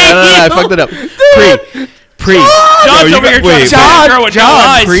 I fucked it up. Pre. John's you over got- here wait, trying to find a girl with no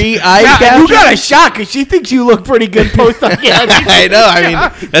eyes. Pre eye Yeah, you gouging. got a shot because she thinks you look pretty good post on I know. I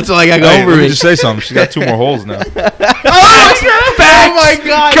mean, that's all I got Hey, going let for me me. just say something. She's got 2 more holes now. Oh my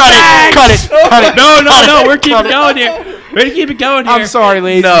god! Cut it! No, we're keeping going here. We're gonna keep it going here. I'm sorry,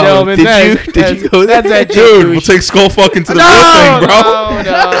 ladies No, and gentlemen. did you go there? That's that Dude, we'll douche. take skull fucking to the real thing, bro.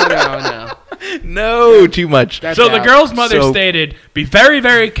 No. No, too much. That's So the out. girl's mother So- stated, "Be very,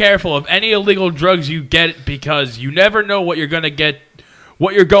 very careful of any illegal drugs you get because you never know what you're going to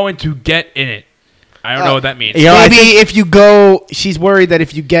get in it." I don't know what that means. You know, I Maybe think- if you go, she's worried that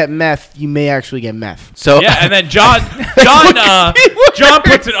if you get meth, you may actually get meth. So Yeah, and then John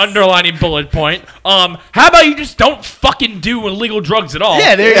puts an underlining bullet point. How about you just don't fucking do illegal drugs at all?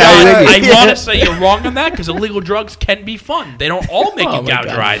 Yeah, there you John, go. I Yeah. want to say you're wrong on that because illegal drugs can be fun. They don't all make you gouge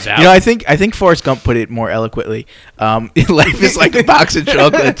your eyes out. You know, I think Forrest Gump put it more eloquently. Life is like a box of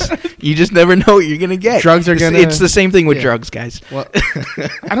chocolates. You just never know what you're gonna get. Drugs are gonna- It's the same thing with Yeah. drugs, guys. Well,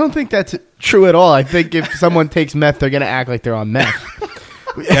 I don't think that's true at all. I think if someone takes meth, they're gonna act like they're on meth.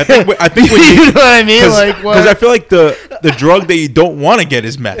 Yeah, I think when You you, know what I mean? Like, because I feel like the drug that you don't want to get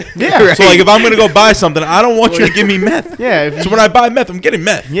is meth. Yeah. So like if I'm gonna go buy something, I don't want you to give me meth. yeah. If So you, when I buy meth, I'm getting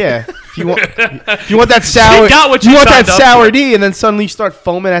meth. yeah. If you want that sour, got what you you want that signed up sour for. D, and then suddenly you start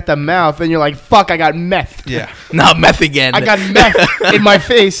foaming at the mouth, and you're like, "Fuck, I got meth. Yeah. Not meth again. I got meth in my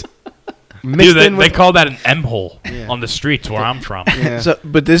face." Mixed Dude, in they with call that an M hole Yeah. on the streets where I'm from. yeah. So,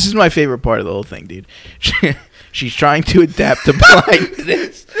 but this is my favorite part of the whole thing, dude. She's trying to adapt to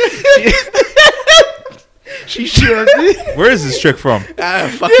blindness. She's Where is this chick from?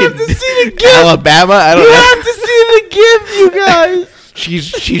 fucking Alabama. I don't know. have to see the gift, you guys.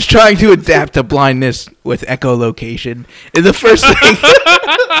 She's trying to adapt to blindness with echolocation. And the first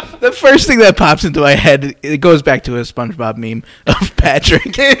thing that pops into my head, it goes back to a SpongeBob meme of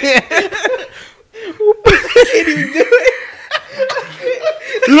Patrick. Can you do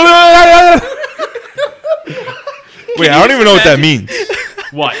Wait, I don't even know what that means.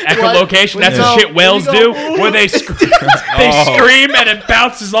 What? Echolocation? That's No, the shit whales when you do? go, Where they scream and it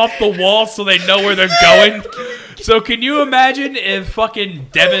bounces off the wall so they know where they're going? So can you imagine if fucking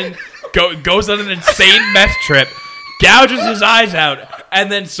Devin goes on an insane meth trip, gouges his eyes out,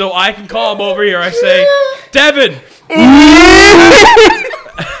 and then so I can call him over here, I say, Devin!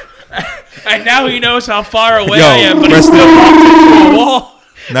 And now he knows how far away Yo, I am, but he rest still walks into a wall.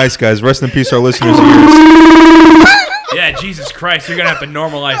 Nice guys. Rest in peace, our listeners' ears. Yeah, Jesus Christ, you're gonna have to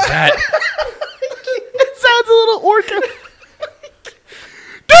normalize that. It sounds a little orca.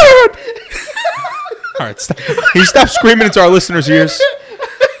 All right, stop. Can you stop screaming into our listeners' ears?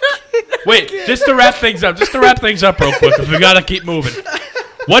 Wait, just to wrap things up real quick, because we gotta keep moving.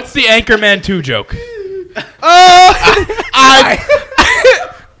 What's the Anchorman 2 joke?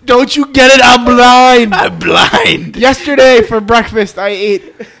 Don't you get it? I'm blind. I'm blind. Yesterday for breakfast, I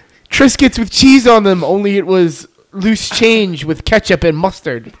ate Triscuits with cheese on them. Only it was loose change with ketchup and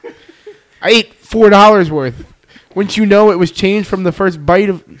mustard. I ate $4 worth. Wouldn't you know it was change from the first bite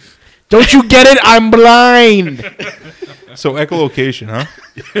of? Don't you get it? I'm blind. So echolocation, huh?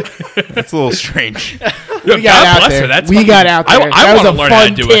 That's a little strange. We got out there. We got out there. I That was want to a learn how to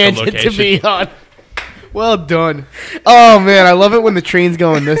fun do tangent to echolocation. be on. Well done. Oh man, I love it when the train's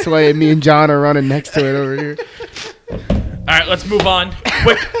going this way and me and John are running next to it over here. All right, let's move on.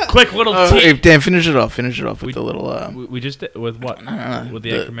 Quick little Hey, tease. Dan, finish it off with the little We just did, with what? With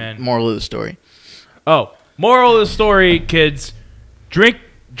the Anchorman. moral of the story. Oh, moral of the story, kids: drink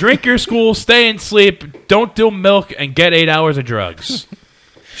your school, stay and sleep, don't do milk, and get 8 hours of drugs.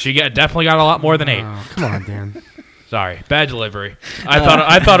 Definitely got a lot more than 8. Oh, come on, Dan. Sorry, bad delivery. I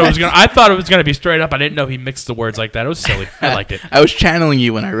thought it was gonna be straight up. I didn't know he mixed the words like that. It was silly. I liked it. I was channeling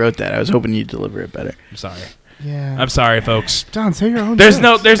you when I wrote that. I was hoping you'd deliver it better. I'm sorry. Yeah. I'm sorry, folks. John, say your own. There's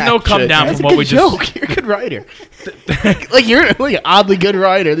jokes. no come down That's from a what good we just. joke. You're a good writer. Like you're an oddly good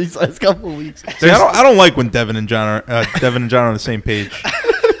writer these last couple of weeks. See, I don't like when Devin and John are on the same page.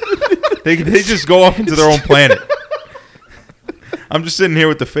 They just go off into their own planet. I'm just sitting here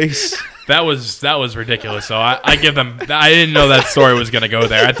with the face. That was ridiculous. So I give them. I didn't know that story was gonna go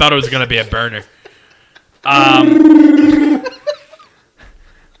there. I thought it was gonna be a burner. All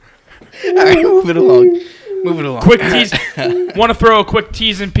right, move it along. Quick tease. Want to throw a quick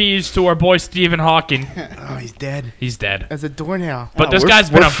T's and P's to our boy Stephen Hawking. Oh, he's dead. He's dead. As a doornail. But this we're-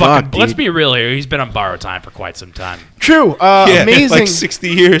 guy's been we're on fucking. fucked, Let's dude. be real here. He's been on borrowed time for quite some time. True. Yeah, Amazing. like 60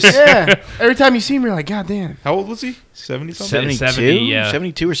 years. Yeah. Every time you see him, you're like, God damn. How old was he? 70 something? 72? yeah.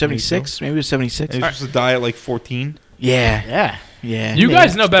 72 or 76? Maybe it was 76. And he was supposed to die at like 14. Yeah. Yeah. Yeah. You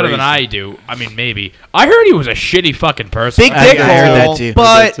guys know better than crazy. I do. I mean, maybe. I heard he was a shitty fucking person. Big I dick heard that hole, too.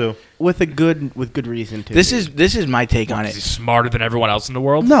 but Heard that too. with good reason too. This is my take on Is he it. smarter than everyone else in the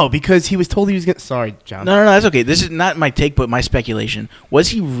world? no, because he was told he was gonna. Sorry, John. No, that's okay. This is not my take, but my speculation. Was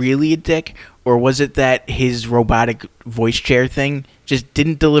he really a dick, or was it that his robotic voice chair thing just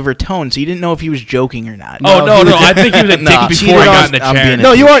didn't deliver tone, so you didn't know if he was joking or not? Oh No, no! he was- I think he was a dick Nah, before he cheated got on- in the I'm chair. being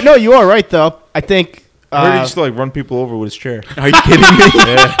a- No, you are right though. I think. I heard he used to like run people over with his chair. Are you kidding me?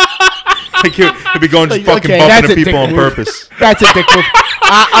 Yeah. Like he'd be going just fucking Okay, bumping that's into a dick people on move. purpose. That's a dick move.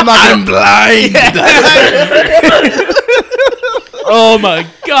 I'm not gonna. blind. Oh my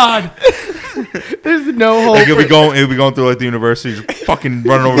god! There's no hope. Like he'll be going through like the university, just fucking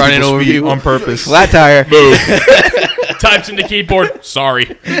running over people's feet people. on purpose. Flat tire. Types in the keyboard. Sorry.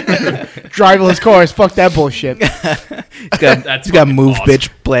 Driverless cars. Fuck that bullshit. He's got fucking move awesome. bitch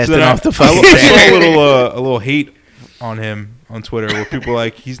blasting So off the I phone. saw a little hate on him on Twitter where people are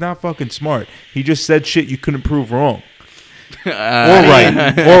like, he's not fucking smart. He just said shit you couldn't prove wrong. Or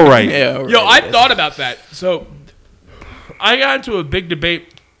right. Yeah, Yo, I thought about that. So, I got into a big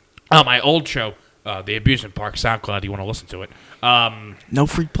debate on my old show, The Abusement Park SoundCloud. You want to listen to it? no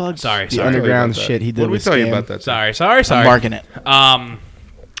free plugs. Sorry. The underground about that. shit he did What did we with tell you Scam. about that? Sorry. I'm marking it.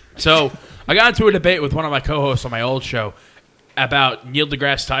 So I got into a debate with one of my co-hosts on my old show about Neil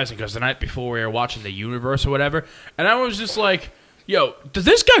deGrasse Tyson because the night before we were watching The Universe or whatever, and I was just like, yo, does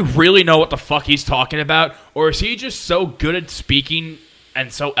this guy really know what the fuck he's talking about? Or is he just so good at speaking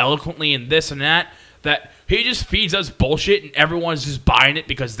and so eloquently and this and that he just feeds us bullshit and everyone's just buying it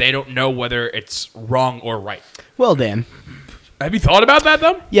because they don't know whether it's wrong or right? Well, Dan. Have you thought about that,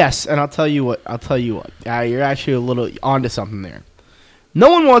 though? Yes, and I'll tell you what. You're actually a little onto something there. No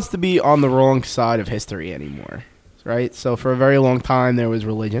one wants to be on the wrong side of history anymore, right? So for a very long time, there was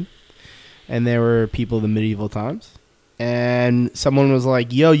religion, and there were people of the medieval times, and someone was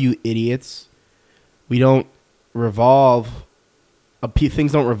like, "Yo, you idiots! We don't revolve.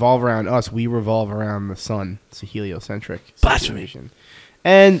 Things don't revolve around us. We revolve around the sun. It's a heliocentric Blasphemy. situation."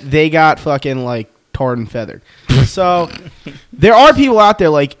 And they got fucking like tarred and feathered. So there are people out there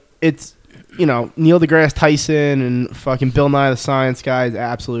like it's, you know, Neil deGrasse Tyson and fucking Bill Nye the Science Guy is an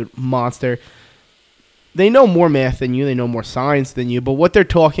absolute monster. They know more math than you. They know more science than you. But what they're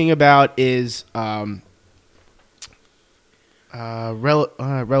talking about is I don't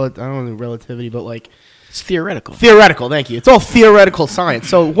know relativity, but like It's theoretical. theoretical. Thank you. It's all theoretical science.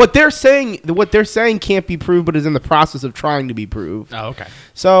 So what they're saying can't be proved, but is in the process of trying to be proved. Oh, okay.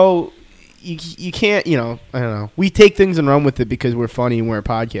 So you can't, you know, I don't know. We take things and run with it because we're funny and we're a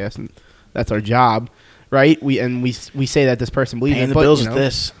podcast and that's our job, right? We say that this person believes Paying in the but, bills you know, with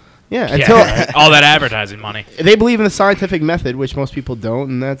this. Yeah, Yeah, until all that advertising money. they believe in the scientific method, which most people don't,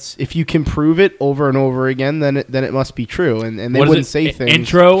 and that's if you can prove it over and over again, then it must be true, and they What is wouldn't it? say things.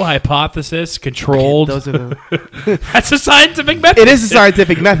 Intro, hypothesis, controlled. Those are the. That's a scientific method. It is a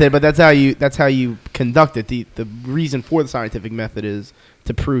scientific method, but that's how you conduct it. The reason for the scientific method is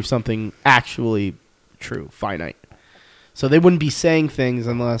to prove something actually true, finite. So they wouldn't be saying things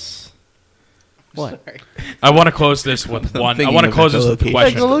unless. What? I want to close this with one. I thinking want to of close this with a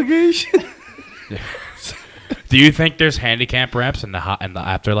echolocation. question. Do you think there's handicap ramps in the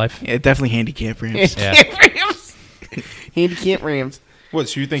afterlife? Yeah, definitely handicap ramps. Yeah. Handicap Rams. What?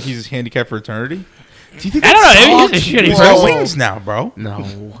 So you think he's handicapped for eternity? Do you think I don't know. Maybe sucks? he's a shitty He's person. got wings now, bro.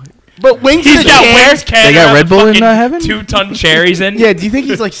 No. But wings He's in the got chair? wings. They got Red Bull in heaven? 2-ton cherries in. Yeah, do you think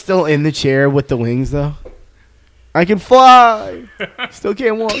he's like still in the chair with the wings though? I can fly. Still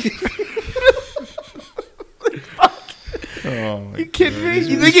can't walk. Oh, my You kidding me? God.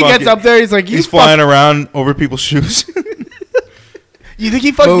 You think he gets up there? He's like, He's flying around over people's shoes. You think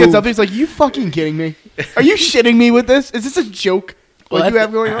he fucking Move. gets up there? He's like, you fucking kidding me? Are you shitting me with this? Is this a joke? What you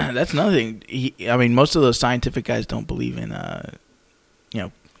have going on? That's another thing. I mean, most of those scientific guys don't believe in, Yeah,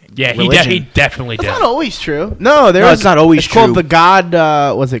 religion. he definitely That's did. not always true. No, it's not always It's called true. the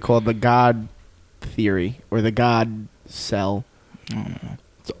God. What's it called? The God theory or the God cell.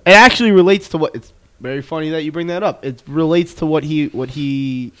 So it actually relates to what. It's very funny that you bring that up. It relates to what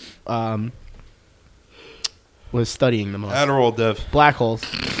he was studying the most. Adderall, Dev. Black holes.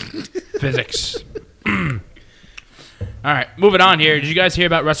 Physics. All right, moving on here. Did you guys hear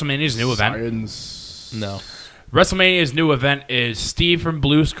about WrestleMania's new event? Science. No. WrestleMania's new event is Steve from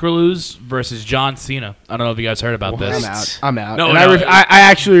Blues Clues versus John Cena. I don't know if you guys heard about this. I'm out. No, And no, I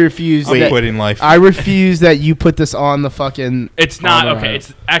actually refuse. I'm that- quitting life. I refuse that you put this on the fucking. It's not on, okay.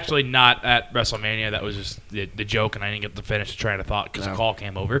 It's actually not at WrestleMania. That was just the joke, and I didn't get to finish the train of thought because the call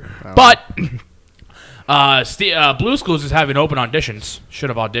came over. But Blues Clues is having open auditions. Should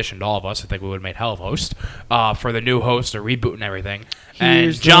have auditioned all of us. I think we would have made hell of host for the new host, or reboot and everything.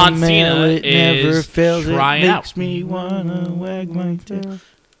 And John Cena is trying out. Makes me wanna wag my tail.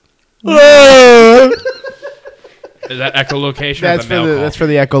 Is that echolocation or That's the for mail the call? that's for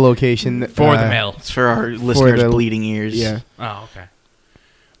the echolocation. For the mail. It's for our listeners' the- bleeding ears. Yeah. Oh, okay.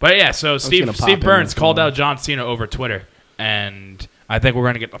 But yeah, so gonna Steve pop Steve in Burns there called somewhere. out John Cena over Twitter, and I think we're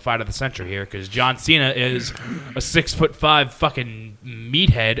going to get the fight of the century here because John Cena is a 6'5" fucking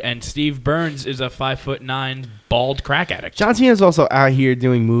meathead, and Steve Burns is a 5'9" bald crack addict. John Cena's also out here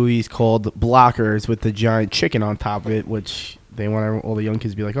doing movies called Blockers with the giant chicken on top of it, which they want all the young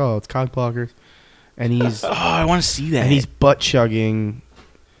kids to be like, oh, it's cock blockers. And he's Oh, I want to see that. and he's butt chugging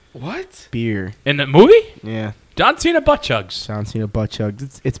What? beer. In the movie, Yeah. John Cena butt chugs. John Cena butt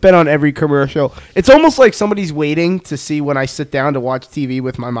chugs. It's been on every commercial. It's almost like somebody's waiting to see when I sit down to watch TV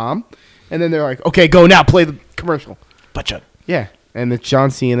with my mom, and then they're like, "Okay, go now, play the commercial." Butt chug. Yeah, and it's John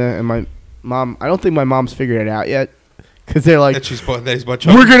Cena and my mom. I don't think my mom's figured it out yet because they're like, That he's butt "We're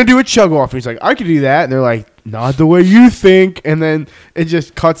chugging? gonna do a chug off." And he's like, "I could do that," and they're like, "Not the way you think." And then it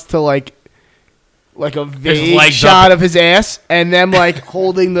just cuts to like a vague legs shot up. of his ass and them like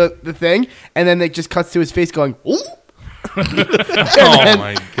holding the thing, and then it just cuts to his face going, "Ooh." Oh and,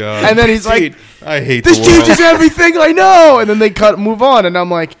 my god! and then he's like, I hate "This the world. changes everything I know." And then they move on, and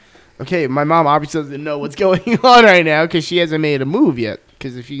I'm like, "Okay, my mom obviously doesn't know what's going on right now because she hasn't made a move yet.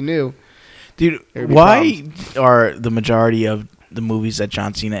 Because if she knew, Dude, There'd be why are the majority of the movies that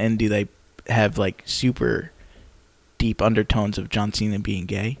John Cena in, do they have like super deep undertones of John Cena being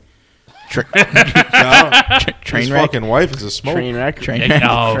gay? No, Train his wreck. fucking wife is a smoke. train wreck, Train Yeah,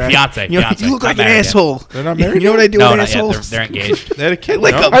 no, Correct. fiance. You, know, Fiance. you look Not like an married yet. asshole. They're not You married know what I do No, with not yet. assholes? They're engaged. They had a kid.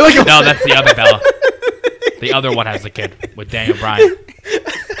 Like no? a- I like him. No, that's the other Bella. The other one has the kid with Daniel Bryan.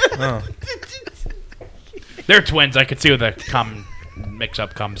 Oh. They're twins. I could see where the common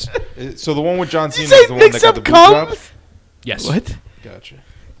mix-up comes. So the one with John Cena say is the one that mix got up the blue comes? jobs? Yes. What? Gotcha. Did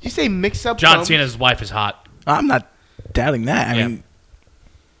you say mix up? John comes? Cena's wife is hot. I'm not doubting that. I Yeah. mean,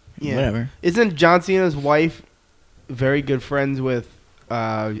 Yeah. whatever. Isn't John Cena's wife very good friends with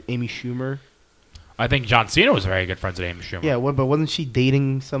Amy Schumer? I think John Cena was very good friends with Amy Schumer. Yeah, but wasn't she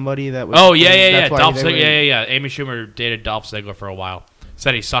dating somebody that was? Oh yeah. that's why Dolph they Ziggler. were- Yeah. Amy Schumer dated Dolph Ziggler for a while.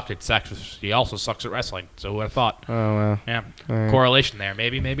 Said he sucked at sex. He also sucks at wrestling. So who would have thought? Oh wow. Yeah. All right. Correlation there.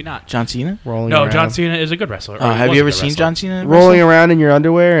 Maybe not. John Cena? Rolling No, around. John Cena is a good wrestler. Or he Have was you a ever good seen wrestler. John Cena rolling wrestle? around in your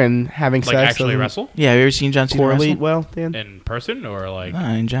underwear and having Like sex actually doesn't wrestle Yeah, have you ever seen John Cena correlate wrestle? well, Dan? in person or like? No,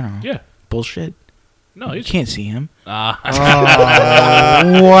 in general. Yeah. Bullshit. No, You he's can't see him. Wow.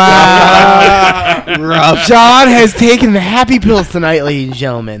 John has taken the happy pills tonight, ladies and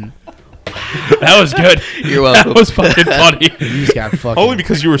gentlemen. that was good. You're That welcome. was fucking funny. You just got fucking. Only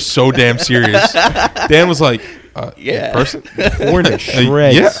because you were so damn serious. Dan was like, Yeah. in person? torn to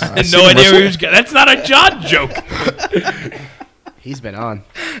shreds. Yeah. I had no idea where he was going. That's not a John joke. He's been on.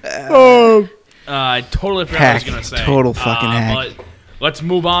 I totally forgot Hack. what I was going to say. Total fucking hack. But let's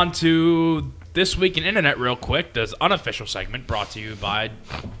move on to This Week in Internet real quick. This unofficial segment brought to you by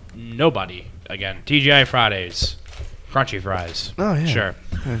nobody. Again, TGI Fridays. Crunchy fries. Oh, yeah. Sure.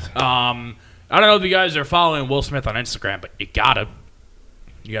 I don't know if you guys are following Will Smith on Instagram, but you gotta.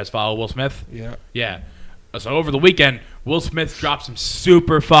 You guys follow Will Smith? Yeah. Yeah. So over the weekend, Will Smith dropped some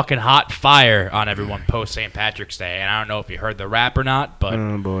super fucking hot fire on everyone post St. Patrick's Day. And I don't know if you heard the rap or not, but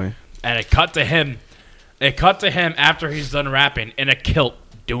Oh boy. and it cut to him. It cut to him after he's done rapping in a kilt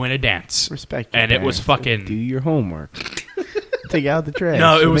doing a dance. Respect. your And it was parents. fucking Do your homework. Take out the trash.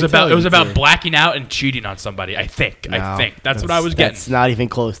 no. It What was they tell you about to. blacking out and cheating on somebody. I think No, that's what I was getting. That's not even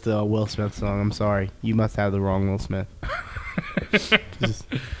close to a Will Smith song. I'm sorry. You must have the wrong Will Smith.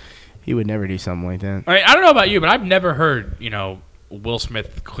 He would never do something like that. I mean, I don't know about you, but I've never heard Will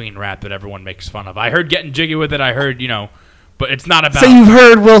Smith clean rap that everyone makes fun of. I heard Getting Jiggy with It. I heard but it's not about. So you've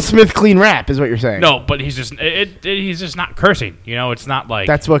heard Will Smith clean rap, is what you're saying? No, but he's just he's just not cursing. It's not like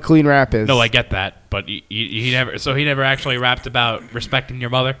That's what clean rap is. No, I get that, but he never. So he never actually rapped about respecting your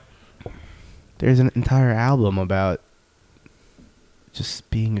mother. There's an entire album about just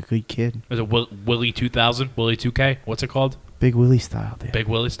being a good kid. Was it Willie 2000, Willie 2K? What's it called? Big Willie style, dude. Big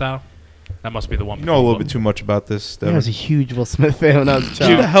Willie style. That must be the one. You know a little bit too much about this, I Devin. was a huge Will Smith fan when I was a Who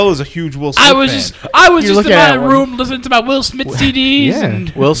child. the hell is a huge Will Smith I was fan? just You're in looking my at one. room listening to my Will Smith CDs Yeah. and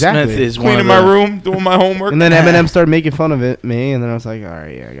Will Exactly. Smith is one cleaning of my the, room, doing my homework. And then Eminem started making fun of me, and then I was like, all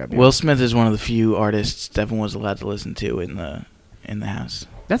right, yeah, I got to be Will Smith is one of the few artists Devin was allowed to listen to in the house.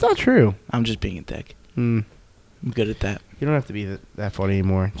 That's not true. I'm just being a dick. Mm. I'm good at that. You don't have to be that funny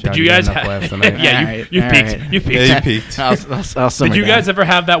anymore. Did John, you got guys? enough laughs tonight. Yeah, Alright, you peaked. alright. You peaked. Yeah, you peaked. I'll simmer Did you down. guys ever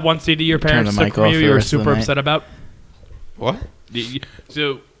have that one CD your parents the took mic from off you? for You the were rest of the super night. upset about. What?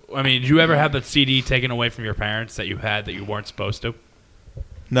 So, I mean, did you ever have that CD taken away from your parents that you had that you weren't supposed to?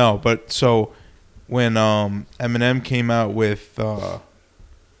 No, but so when Eminem came out with I'm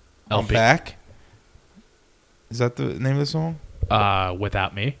LP. Back, is that the name of the song?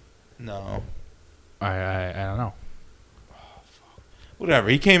 Without me, No. I don't know. Whatever.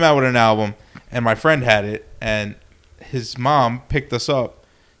 He came out with an album, and my friend had it, and his mom picked us up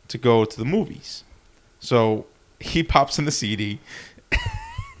to go to the movies. So he pops in the CD,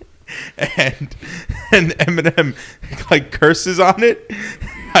 and Eminem like curses on it.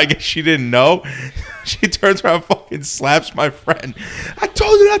 I guess she didn't know. She turns around and fucking slaps my friend. I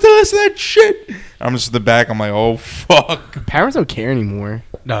told you not to listen to that shit. I'm just in the back. I'm like, oh fuck. Parents don't care anymore.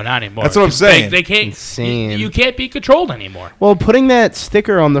 No, not anymore. That's what I'm 'Cause saying. They can't. Insane. You can't be controlled anymore. Well, putting that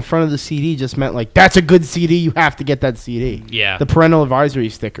sticker on the front of the CD just meant like that's a good CD. You have to get that CD. Yeah. The parental advisory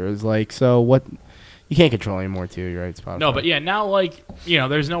sticker is like, so what? You can't control anymore too. You're right, Spotify. No, but yeah, now like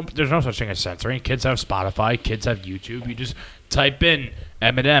there's no such thing as censoring. Kids have Spotify. Kids have YouTube. You just type in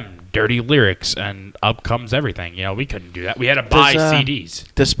Eminem dirty lyrics and up comes everything. We couldn't do that. We had to buy CDs.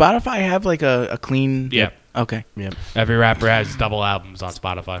 Does Spotify have like a clean? Yeah. Okay. Yep. Every rapper has double albums on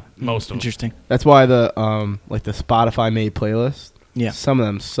Spotify. Most of them. Interesting. That's why the like the Spotify made playlist. Yeah. Some of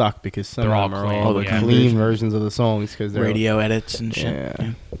them suck because some They're of all them are clean, all yeah. the clean versions of the songs because they're Radio edits and shit.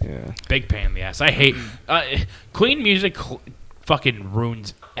 Yeah. Yeah. Big pain in the ass. I hate clean music. Fucking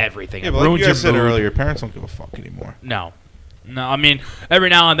ruins everything. Yeah, It but like ruins you guys your said mood. earlier, parents don't give a fuck anymore. No. I mean, every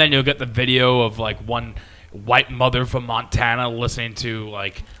now and then you'll get the video of like one white mother from Montana listening to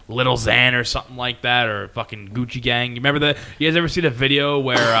like Little Xan or something like that, or fucking Gucci Gang. You remember that? You guys ever see the video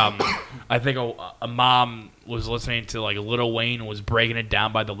where I think a mom was listening to like Lil Wayne, was breaking it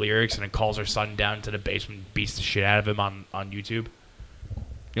down by the lyrics, and it calls her son down to the basement and beats the shit out of him on YouTube?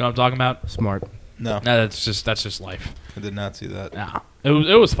 You know what I'm talking about? Smart. No, No, that's just life. I did not see that. Nah. It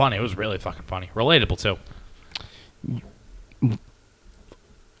was funny. It was really fucking funny. Relatable too.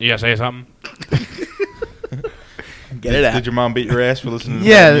 You gotta say something? Get it out. Did your mom beat your ass for listening to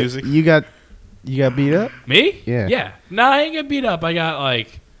Yeah, that music? you got beat up. Me? Yeah. Yeah. No, I didn't get beat up. I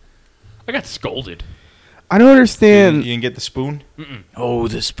got scolded. I don't You understand. didn't get the spoon? Oh,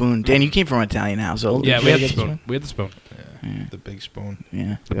 the spoon. Dan, you came from an Italian household. Yeah, Did we you had the get spoon. We had the spoon. The big spoon.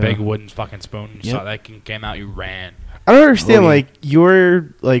 Yeah. The Yeah. big wooden fucking spoon. You Yep. saw that came out, you ran. I don't understand. Oh, yeah. Like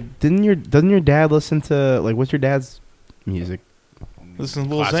your like, doesn't your dad listen to like what's your dad's music? Listen to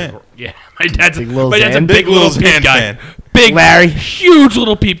Lil Classic. Xan. Yeah, my dad's Big Lil a Xan? big little Lil peep Xan guy. fan. Big Larry. huge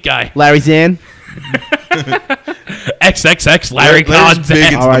little peep guy. Larry Zan. XXX Larry Larry's Collins. big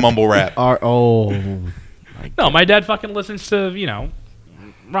into Alright. the mumble rap. No, my dad fucking listens to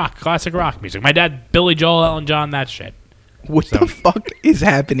rock, classic rock music. My dad, Billy Joel, Elton John, that shit. What the fuck is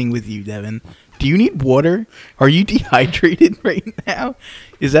happening with you, Devin? Do you need water? Are you dehydrated right now?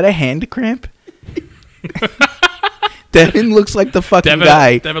 Is that a hand cramp? Devin looks like the fucking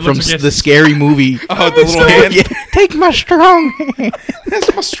guy Devin from looks like the scary movie. Oh, the little hand? Yeah, take my strong hand.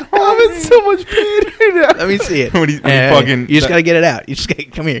 That's my strong. I'm in so much pain right now. Let me see it. When he Yeah, fucking- you just gotta get it out. You just gotta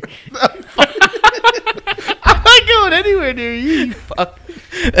come here. I'm not going anywhere near you. You fuck.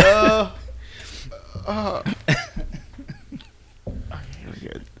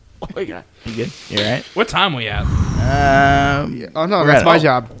 Oh my god. You good? You all right? What time we at? Oh no, We're that's at my home.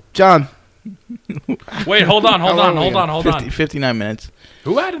 job, John. Wait, hold on. How long we got? 59 minutes.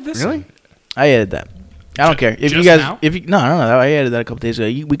 Who added this? Really? in? I added that. I don't care. If you just guys, now? if you, no, I don't know. I added that a couple days ago.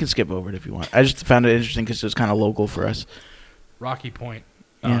 We can skip over it if you want. I just found it interesting because it was kind of local for us. Rocky Point.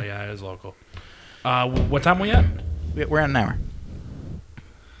 Yeah. Oh yeah, it is local. What time we at? We're at an hour.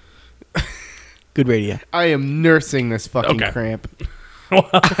 Good radio. I am nursing this fucking Okay. cramp.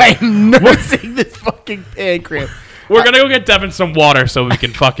 I am nursing this fucking hand cramp. We're gonna go get Devin some water so we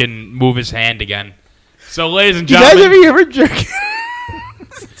can fucking move his hand again. So, ladies and You guys gentlemen, ever jerk?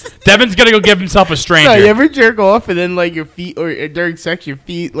 Devin's gonna go give himself a stranger. No, you ever jerk off and then like your feet or during sex your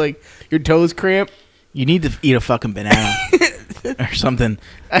feet like your toes cramp? You need to eat a fucking banana or something.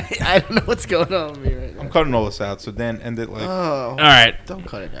 I don't know what's going on with me right now. I'm cutting all this out, so Dan end it like. Oh, All right, don't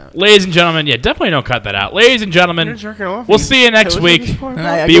cut it out. ladies and gentlemen, yeah, definitely don't cut that out. Ladies and You're gentlemen, jerking off. we'll see you next Toes week. at this point?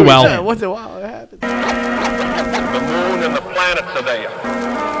 I Be agree with well. What's it? Wow, it happened. The moon and the planets are there,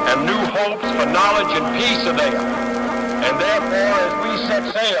 and new hopes for knowledge and peace are there. And therefore, as we set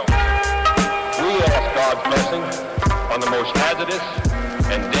sail, we ask God's blessing on the most hazardous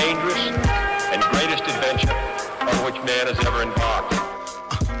and dangerous and greatest adventure on which man has ever embarked.